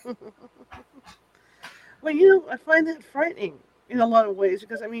 Well, I find it frightening in a lot of ways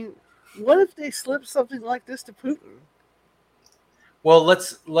because, I mean, what if they slip something like this to Putin? Well,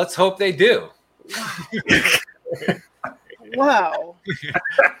 let's hope they do. Wow.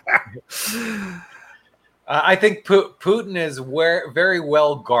 I think Putin is very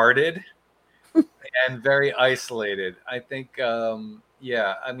well guarded and very isolated. I think, I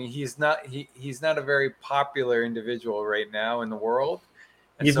mean, he's not a very popular individual right now in the world.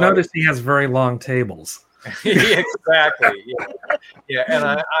 And You've noticed he has very long tables. Exactly. Yeah,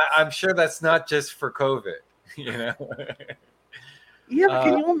 and I'm sure that's not just for COVID. Yeah, but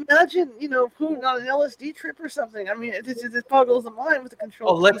can you imagine, Putin on an LSD trip or something? I mean, it boggles the mind with the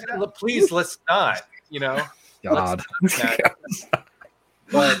control. Please, let's not. God.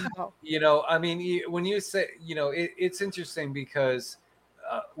 But I mean, when you say, it's interesting because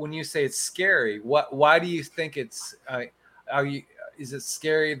when you say it's scary, why do you think it's? Is it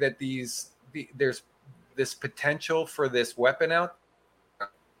scary that there's this potential for this weapon out?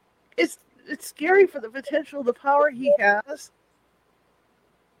 It's scary for the potential, the power he has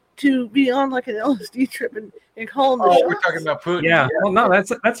to be on like an LSD trip and call him the shots. We're talking about Putin. Yeah. Well, no,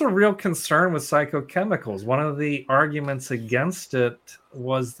 that's a real concern with psychochemicals. One of the arguments against it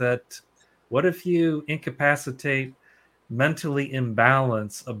was that what if you incapacitate, mentally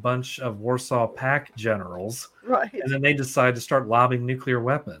imbalance a bunch of Warsaw Pact generals, right? And then they decide to start lobbing nuclear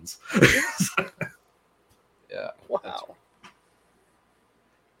weapons. Yeah. Wow.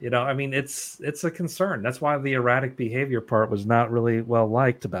 I mean, it's a concern. That's why the erratic behavior part was not really well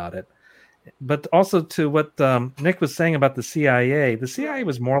liked about it. But also to what Nick was saying about the CIA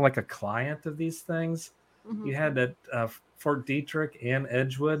was more like a client of these things. Mm-hmm. You had at Fort Detrick and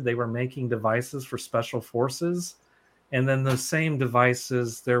Edgewood, they were making devices for special forces. And then those same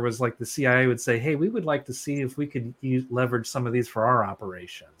devices, there was like the CIA would say, hey, we would like to see if we could leverage some of these for our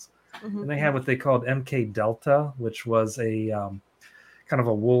operations. Mm-hmm. And they had what they called MK Delta, which was a kind of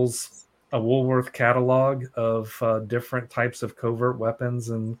a Woolworth catalog of different types of covert weapons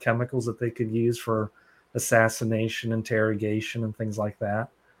and chemicals that they could use for assassination, interrogation, and things like that.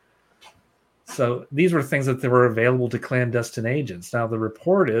 So these were things that were available to clandestine agents. Now the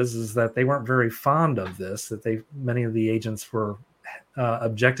report is that they weren't very fond of this, that many of the agents were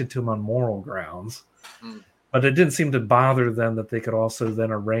objected to them on moral grounds. Mm. But it didn't seem to bother them that they could also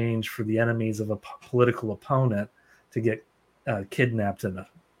then arrange for the enemies of a political opponent to get kidnapped and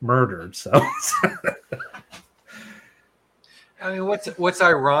murdered. So, I mean, what's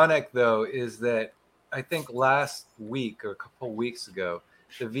ironic though is that I think last week or a couple of weeks ago,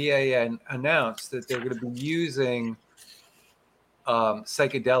 the VA announced that they're going to be using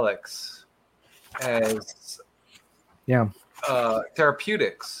psychedelics as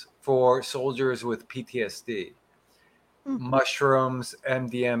therapeutics for soldiers with PTSD. Mm-hmm. Mushrooms,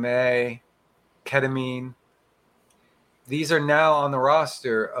 MDMA, ketamine. These are now on the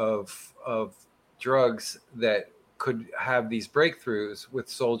roster of drugs that could have these breakthroughs with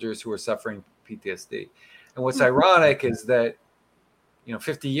soldiers who are suffering PTSD. And what's ironic is that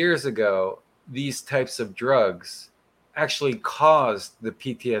 50 years ago, these types of drugs actually caused the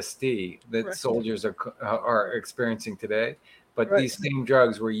PTSD that soldiers are experiencing today. But these same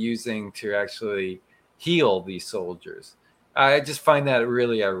drugs were using to actually heal these soldiers. I just find that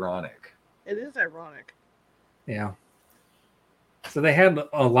really ironic. It is ironic. Yeah. So they had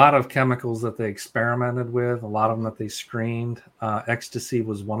a lot of chemicals that they experimented with, a lot of them that they screened. Ecstasy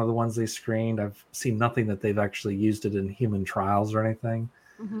was one of the ones they screened. I've seen nothing that they've actually used it in human trials or anything.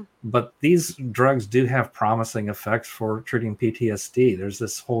 Mm-hmm. But these drugs do have promising effects for treating PTSD. There's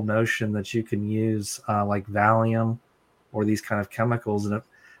this whole notion that you can use like Valium or these kind of chemicals, and it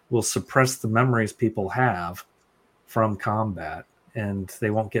will suppress the memories people have from combat, and they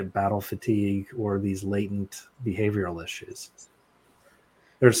won't get battle fatigue or these latent behavioral issues.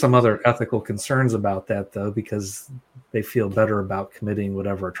 There's some other ethical concerns about that, though, because they feel better about committing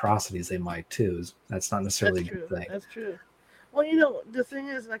whatever atrocities they might too. That's not necessarily a good thing. That's true. Well, the thing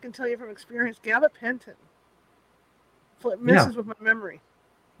is, and I can tell you from experience, gabapentin messes with my memory.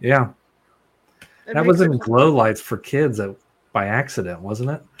 Yeah. That was in glow lights for kids by accident,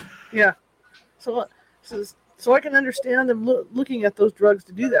 wasn't it? Yeah. So I can understand them looking at those drugs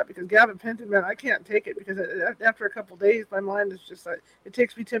to do that, because gabapentin, man, I can't take it because after a couple of days, my mind is just like, it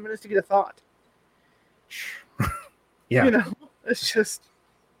takes me 10 minutes to get a thought. Yeah. It's just.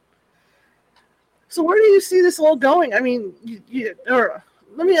 So where do you see this all going? I mean,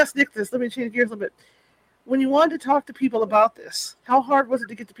 let me ask Nick this. Let me change gears a little bit. When you wanted to talk to people about this, how hard was it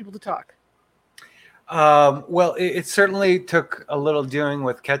to get the people to talk? Well, it certainly took a little doing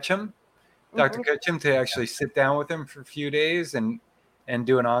with Ketchum, Dr. Ketchum, to actually sit down with him for a few days and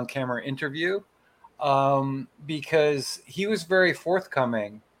do an on-camera interview, because he was very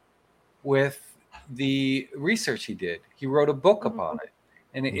forthcoming with the research he did. He wrote a book upon it,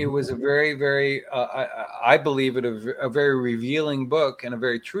 and it was a very, very, I believe it a very revealing book and a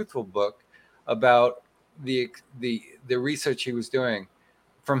very truthful book about the research he was doing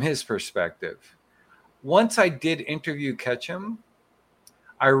from his perspective. Once I did interview Ketchum,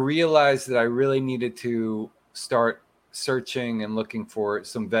 I realized that I really needed to start searching and looking for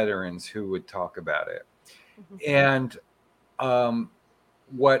some veterans who would talk about it. And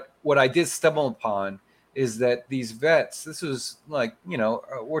what I did stumble upon is that these vets, this was like,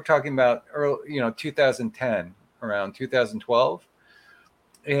 we're talking about early, 2010, around 2012.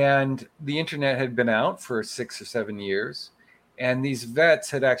 And the internet had been out for 6 or 7 years. And these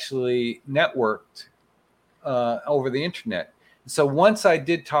vets had actually networked over the internet. So once I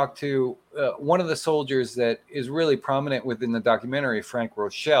did talk to one of the soldiers that is really prominent within the documentary, Frank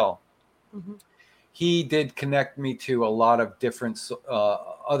Rochelle, he did connect me to a lot of different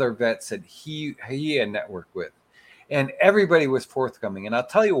other vets that he had networked with. And everybody was forthcoming. And I'll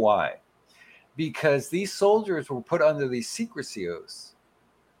tell you why. Because these soldiers were put under these secrecy oaths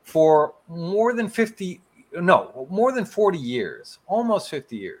for more than 40 years, almost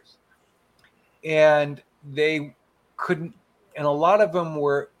 50 years. And they couldn't, and a lot of them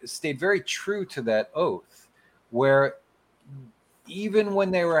stayed very true to that oath, where even when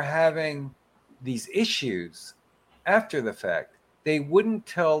they were having these issues after the fact, they wouldn't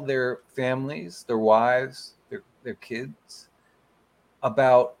tell their families, their wives, their kids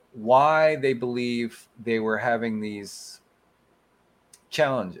about why they believe they were having these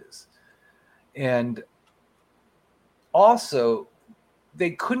challenges. And also, they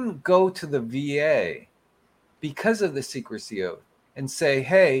couldn't go to the VA because of the secrecy oath and say,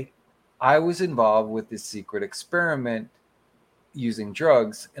 hey, I was involved with this secret experiment using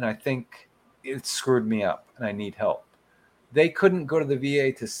drugs, and I think it screwed me up and I need help. They couldn't go to the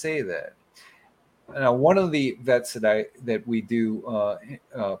VA to say that. Now, one of the vets that we do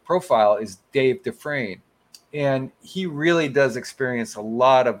profile is Dave Dufresne, and he really does experience a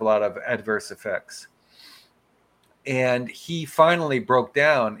lot of adverse effects. And he finally broke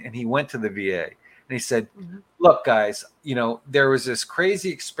down and he went to the VA and he said, look, guys, there was this crazy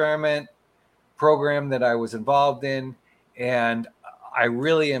experiment program that I was involved in, and I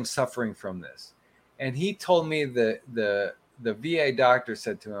really am suffering from this. And he told me the VA doctor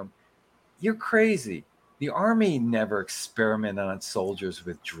said to him, you're crazy. The Army never experimented on soldiers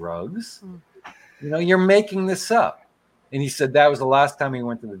with drugs. You're making this up. And he said that was the last time he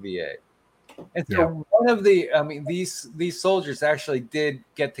went to the VA. And so these soldiers actually did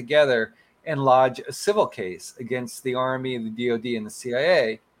get together and lodge a civil case against the Army, the DOD, and the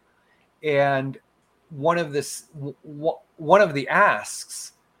CIA. And one of the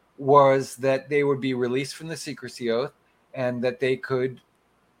asks was that they would be released from the secrecy oath and that they could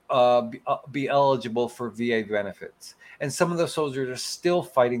be eligible for VA benefits. And some of those soldiers are still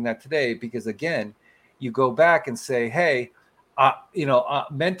fighting that today because, again, you go back and say, hey,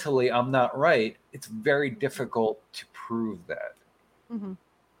 mentally I'm not right. It's very difficult to prove that.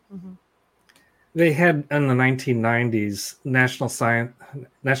 They had in the 1990s,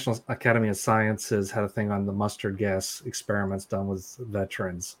 National Academy of Sciences had a thing on the mustard gas experiments done with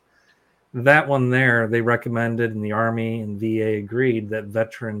veterans. That one there, they recommended, and the Army and VA agreed that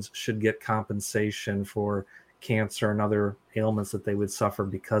veterans should get compensation for cancer and other ailments that they would suffer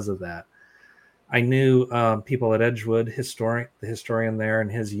because of that. I knew people at Edgewood, the historian there and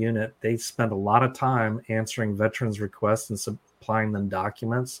his unit, they spent a lot of time answering veterans' requests and supplying them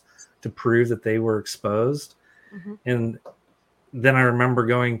documents to prove that they were exposed. And then I remember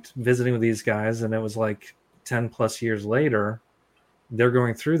visiting with these guys, and it was like 10 plus years later, they're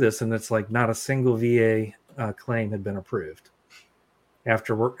going through this, and it's like not a single VA claim had been approved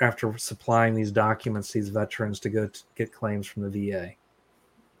after supplying these documents to these veterans to go to get claims from the VA.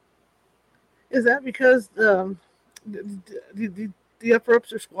 Is that because the upper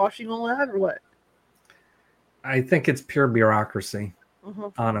ups are squashing all that, or what? I think it's pure bureaucracy,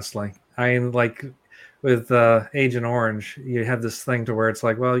 honestly. I mean, like with Agent Orange, you have this thing to where it's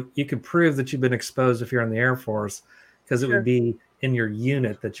like, well, you could prove that you've been exposed if you're in the Air Force because it would be in your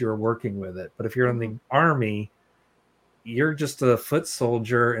unit that you were working with it. But if you're in the Army, you're just a foot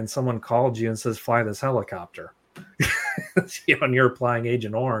soldier and someone called you and says, fly this helicopter. And you're applying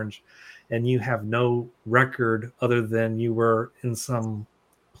Agent Orange and you have no record other than you were in some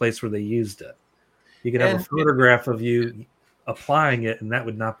place where they used it. You could have a photograph of you applying it, and that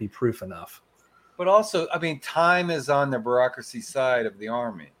would not be proof enough. But also, I mean, time is on the bureaucracy side of the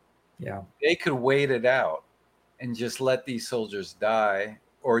Army. Yeah. They could wait it out and just let these soldiers die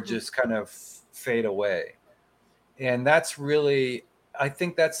or just kind of fade away. And that's really, I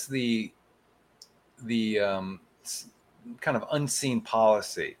think that's the kind of unseen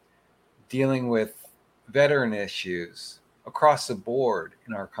policy dealing with veteran issues across the board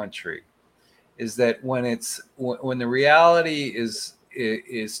in our country, is that when the reality is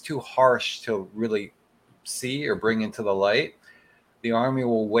too harsh to really see or bring into the light, the Army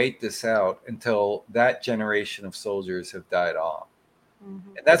will wait this out until that generation of soldiers have died off.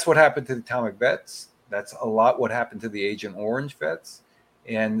 Mm-hmm. And that's what happened to the Atomic vets. That's a lot what happened to the Agent Orange vets.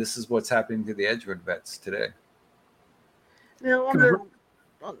 And this is what's happening to the Edgewood vets today. Now, on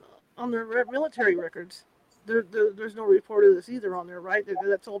their military records, there's no report of this either on there, right?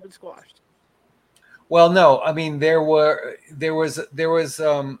 That's all been squashed. Well, no. I mean, there was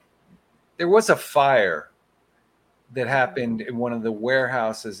a fire that happened in one of the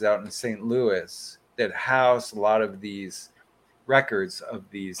warehouses out in St. Louis that housed a lot of these records of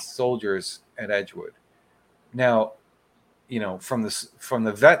these soldiers at Edgewood. Now, from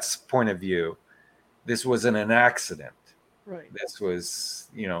the vet's point of view, this wasn't an accident. Right. This was,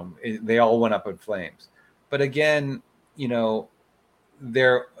 they all went up in flames. But again,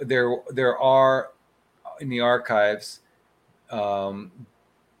 there are in the archives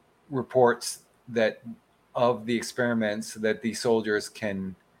reports that of the experiments that the soldiers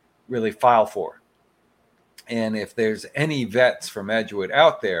can really file for. And if there's any vets from Edgewood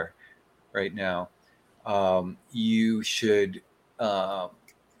out there right now, you should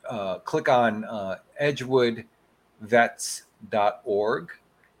click on edgewoodvets.org,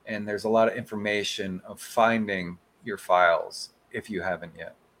 and there's a lot of information of finding your files if you haven't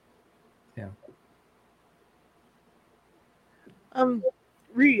yet. Yeah.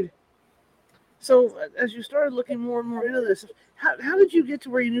 Reed, so as you started looking more and more into this, how did you get to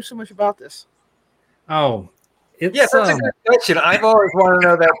where you knew so much about this? Oh, that's a good question. I've always wanted to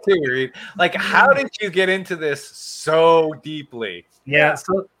know that too, Reed. Like, how did you get into this so deeply? Yeah.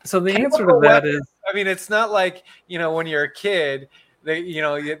 So the answer to that is, I mean, it's not like, when you're a kid,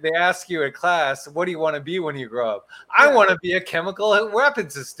 they ask you in class, what do you want to be when you grow up? I want to be a chemical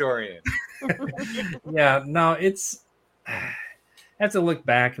weapons historian. Yeah, no, it's, I have to look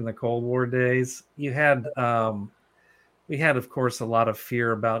back in the Cold War days. You had, we had, of course, a lot of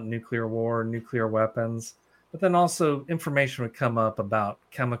fear about nuclear war, nuclear weapons. But then also information would come up about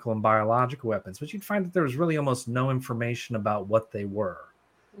chemical and biological weapons, but you'd find that there was really almost no information about what they were.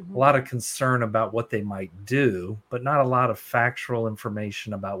 Mm-hmm. A lot of concern about what they might do, but not a lot of factual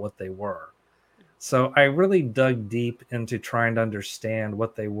information about what they were. So I really dug deep into trying to understand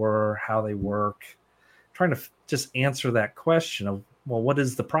what they were, how they work, trying to just answer that question of, well, what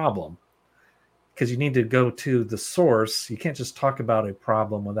is the problem? Because you need to go to the source. You can't just talk about a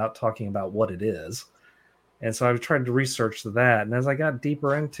problem without talking about what it is. And so I tried to research that. And as I got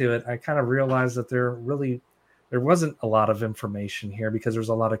deeper into it, I kind of realized that there wasn't a lot of information here because there's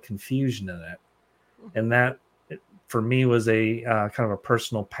a lot of confusion in it. And that, for me, was a kind of a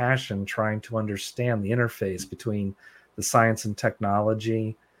personal passion, trying to understand the interface between the science and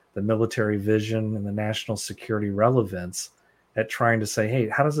technology, the military vision, and the national security relevance, at trying to say, hey,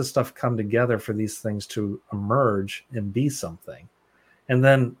 how does this stuff come together for these things to emerge and be something? And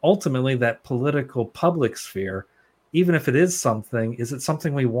then ultimately that political public sphere, even if it is something, is it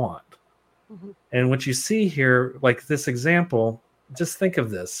something we want? Mm-hmm. And what you see here, like this example, just think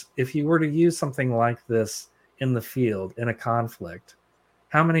of this. If you were to use something like this in the field, in a conflict,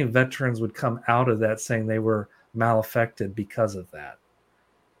 how many veterans would come out of that saying they were malaffected because of that?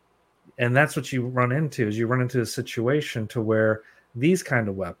 And that's what you run into, is you run into a situation to where these kind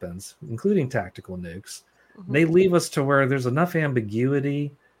of weapons, including tactical nukes, mm-hmm. they leave us to where there's enough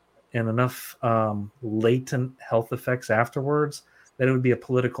ambiguity and enough latent health effects afterwards that it would be a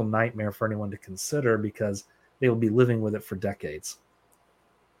political nightmare for anyone to consider, because they will be living with it for decades.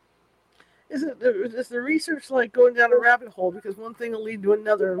 Is the research like going down a rabbit hole, because one thing will lead to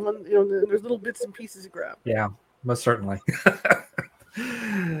another, and there's little bits and pieces to grab? Yeah, most certainly.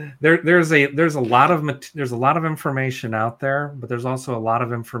 There's a lot of information out there, but there's also a lot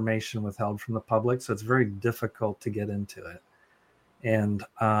of information withheld from the public, so it's very difficult to get into it. And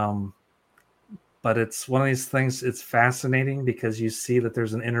but it's one of these things. It's fascinating because you see that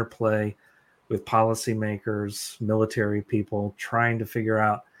there's an interplay with policymakers, military people, trying to figure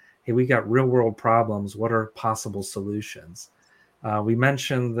out, hey, we got real world problems. What are possible solutions? We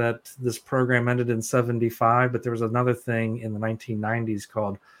mentioned that this program ended in 1975, but there was another thing in the 1990s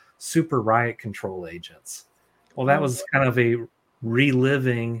called super riot control agents. Well, that was kind of a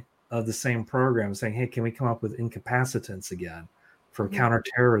reliving of the same program saying, hey, can we come up with incapacitants again for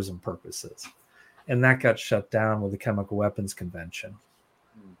counterterrorism purposes? And that got shut down with the Chemical Weapons Convention.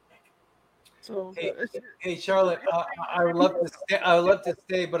 So, hey Charlotte, I would love to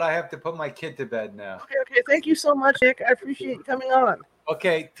stay, but I have to put my kid to bed now. Okay. Thank you so much, Nick. I appreciate you coming on.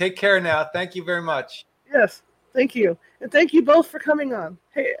 Okay, take care now. Thank you very much. Yes, thank you, and thank you both for coming on.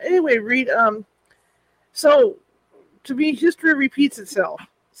 Hey, anyway, Reed. So, to me, history repeats itself.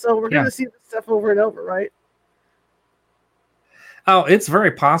 So we're going to see this stuff over and over, right? Oh, it's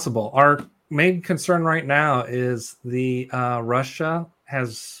very possible. Our main concern right now is the Russia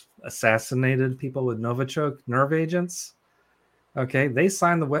has assassinated people with Novichok nerve agents. Okay, they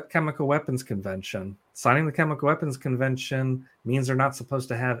signed the Chemical Weapons Convention. Signing the Chemical Weapons Convention means they're not supposed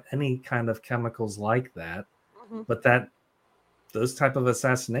to have any kind of chemicals like that, but that those type of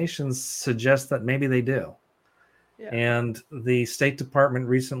assassinations suggest that maybe they do. Yeah. And the State Department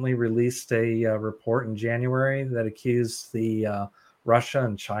recently released a report in January that accused the Russia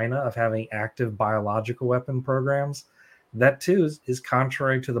and China of having active biological weapon programs. That too is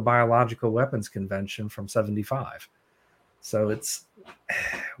contrary to the Biological Weapons Convention from '75. So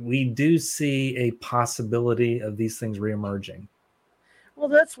we do see a possibility of these things reemerging. Well,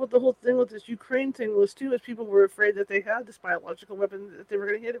 that's what the whole thing with this Ukraine thing was too, is people were afraid that they had this biological weapon that they were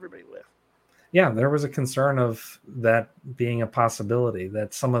going to hit everybody with. Yeah, there was a concern of that being a possibility,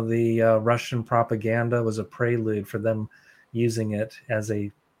 that some of the Russian propaganda was a prelude for them using it as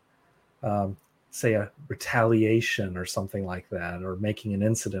a, say, a retaliation or something like that, or making an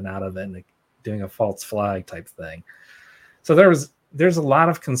incident out of it and doing a false flag type thing. So there's a lot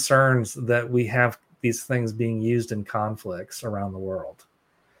of concerns that we have these things being used in conflicts around the world.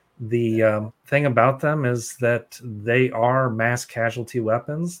 The thing about them is that they are mass casualty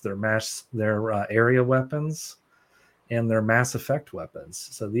weapons. They're area weapons, and they're mass effect weapons.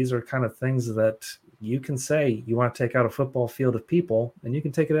 So these are kind of things that you can say you want to take out a football field of people, and you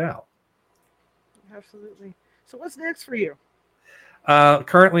can take it out. Absolutely. So what's next for you?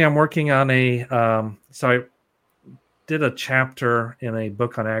 Currently, I'm working on so I did a chapter in a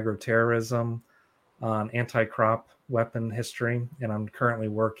book on agroterrorism, on anti-crop weapon history, and I'm currently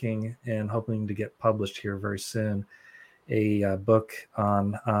working and hoping to get published here very soon a book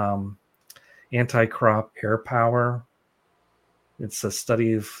on anti-crop air power. It's a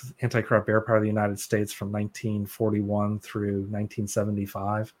study of anti-crop air power of the United States from 1941 through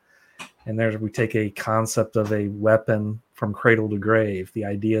 1975. And there we take a concept of a weapon from cradle to grave, the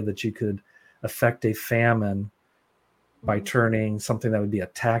idea that you could affect a famine by turning something that would be a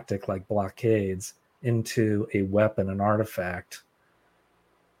tactic like blockades into a weapon, an artifact,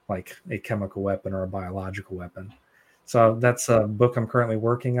 like a chemical weapon or a biological weapon. So that's a book I'm currently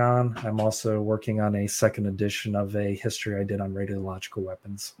working on. I'm also working on a second edition of a history I did on radiological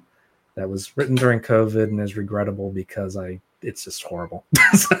weapons that was written during COVID and is regrettable because it's just horrible.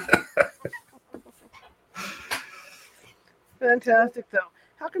 Fantastic, though.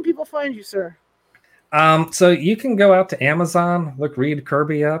 How can people find you, sir? So you can go out to Amazon, look Reed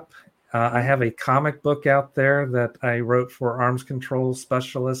Kirby up. I have a comic book out there that I wrote for arms control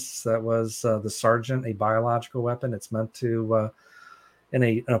specialists. That was The Sergeant, a biological weapon. It's meant to, in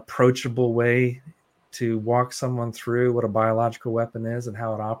an approachable way, to walk someone through what a biological weapon is and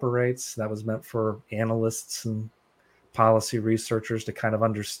how it operates. That was meant for analysts and policy researchers to kind of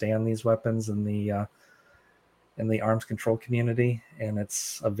understand these weapons in the arms control community, and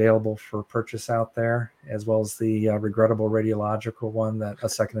it's available for purchase out there, as well as the regrettable radiological one that a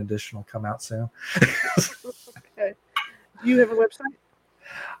second edition will come out soon. Okay. Do you have a website?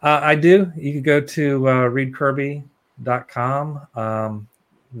 I do. You can go to reedkirby.com.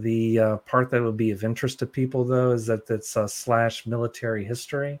 The part that will be of interest to people, though, is that it's / military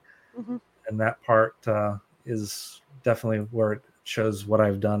history. Mm-hmm. And that part is definitely where it shows what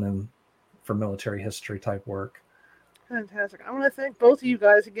I've done for military history type work. Fantastic. I want to thank both of you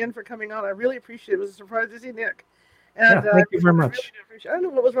guys again for coming on. I really appreciate it. It was a surprise to see Nick. And, thank you very much. I don't know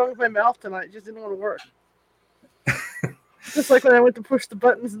what was wrong with my mouth tonight. It just didn't want to work. Just like when I went to push the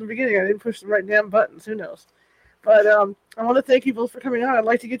buttons in the beginning, I didn't push the right damn buttons. Who knows? But I want to thank you both for coming on. I'd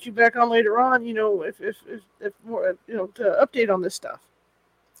like to get you back on later on, if more, to update on this stuff.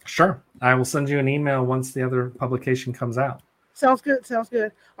 Sure. I will send you an email once the other publication comes out. Sounds good.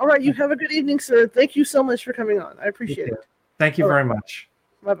 All right. You have a good evening, sir. Thank you so much for coming on. I appreciate it. Thank you very much.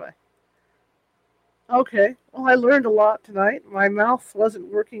 Bye-bye. Okay. Well, I learned a lot tonight. My mouth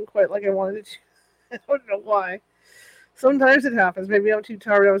wasn't working quite like I wanted it to. I don't know why. Sometimes it happens. Maybe I'm too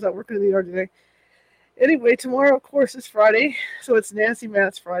tired. I was out working in the yard today. Anyway, tomorrow, of course, is Friday. So it's Nancy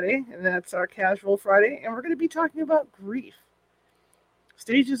Matt's Friday, and that's our casual Friday. And we're going to be talking about grief.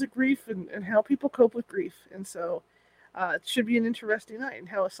 stages of grief and how people cope with grief. And so it should be an interesting night, and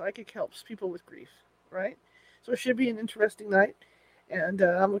how a psychic helps people with grief, right? So it should be an interesting night, and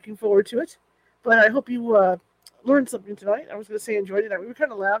I'm looking forward to it. But I hope you learned something tonight. I was going to say enjoyed it. We were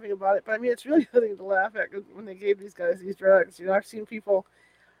kind of laughing about it, but I mean, it's really nothing to laugh at when they gave these guys these drugs. You know, I've seen people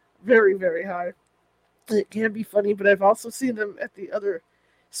very, very high. It can be funny, but I've also seen them at the other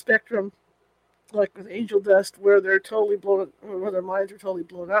spectrum, like with angel dust, where they're totally blown, where their minds are totally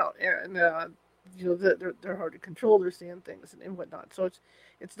blown out, and you know, they're hard to control. They're seeing things and whatnot. So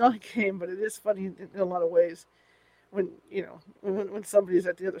it's not a game, but it is funny in a lot of ways when, you know, when somebody's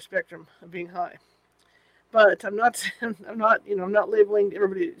at the other spectrum of being high. But I'm not you know, I'm not labeling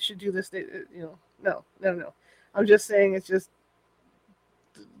everybody should do this. You know, no. I'm just saying it's just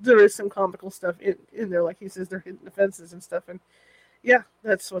there is some comical stuff in there, like he says, they're hitting the fences and stuff, and yeah,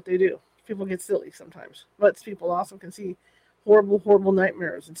 that's what they do. People get silly sometimes, but people also can see horrible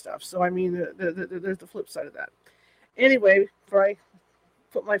nightmares and stuff. So I mean, there's the flip side of that. Anyway, before I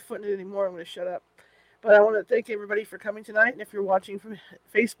put my foot in it anymore, I'm going to shut up. But I want to thank everybody for coming tonight. And if you're watching from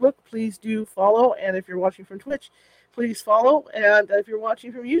Facebook, please do follow. And if you're watching from Twitch, please follow. And if you're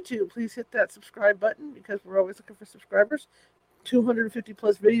watching from YouTube, please hit that subscribe button, because we're always looking for subscribers. 250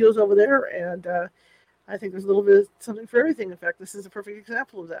 plus videos over there, and I think there's a little bit of something for everything. In fact, this is a perfect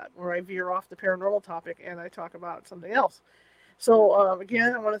example of that, where I veer off the paranormal topic and I talk about something else. So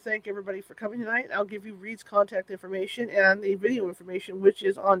again, I want to thank everybody for coming tonight. I'll give you Reed's contact information and the video information, which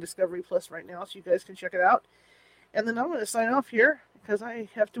is on Discovery Plus right now, so you guys can check it out. And then I'm going to sign off here, because I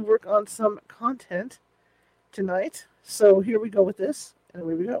have to work on some content tonight. So here we go with this, and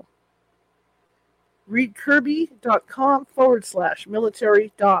away we go.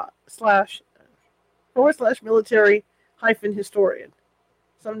 readkirby.com/military/military-historian.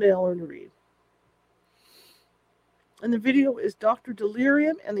 Someday I'll learn to read. And the video is Dr.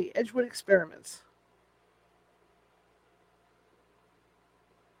 Delirium and the Edgewood Experiments.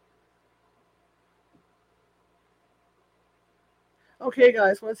 Okay,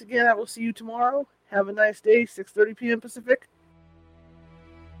 guys, once again, I will see you tomorrow. Have a nice day, 6:30 p.m. Pacific.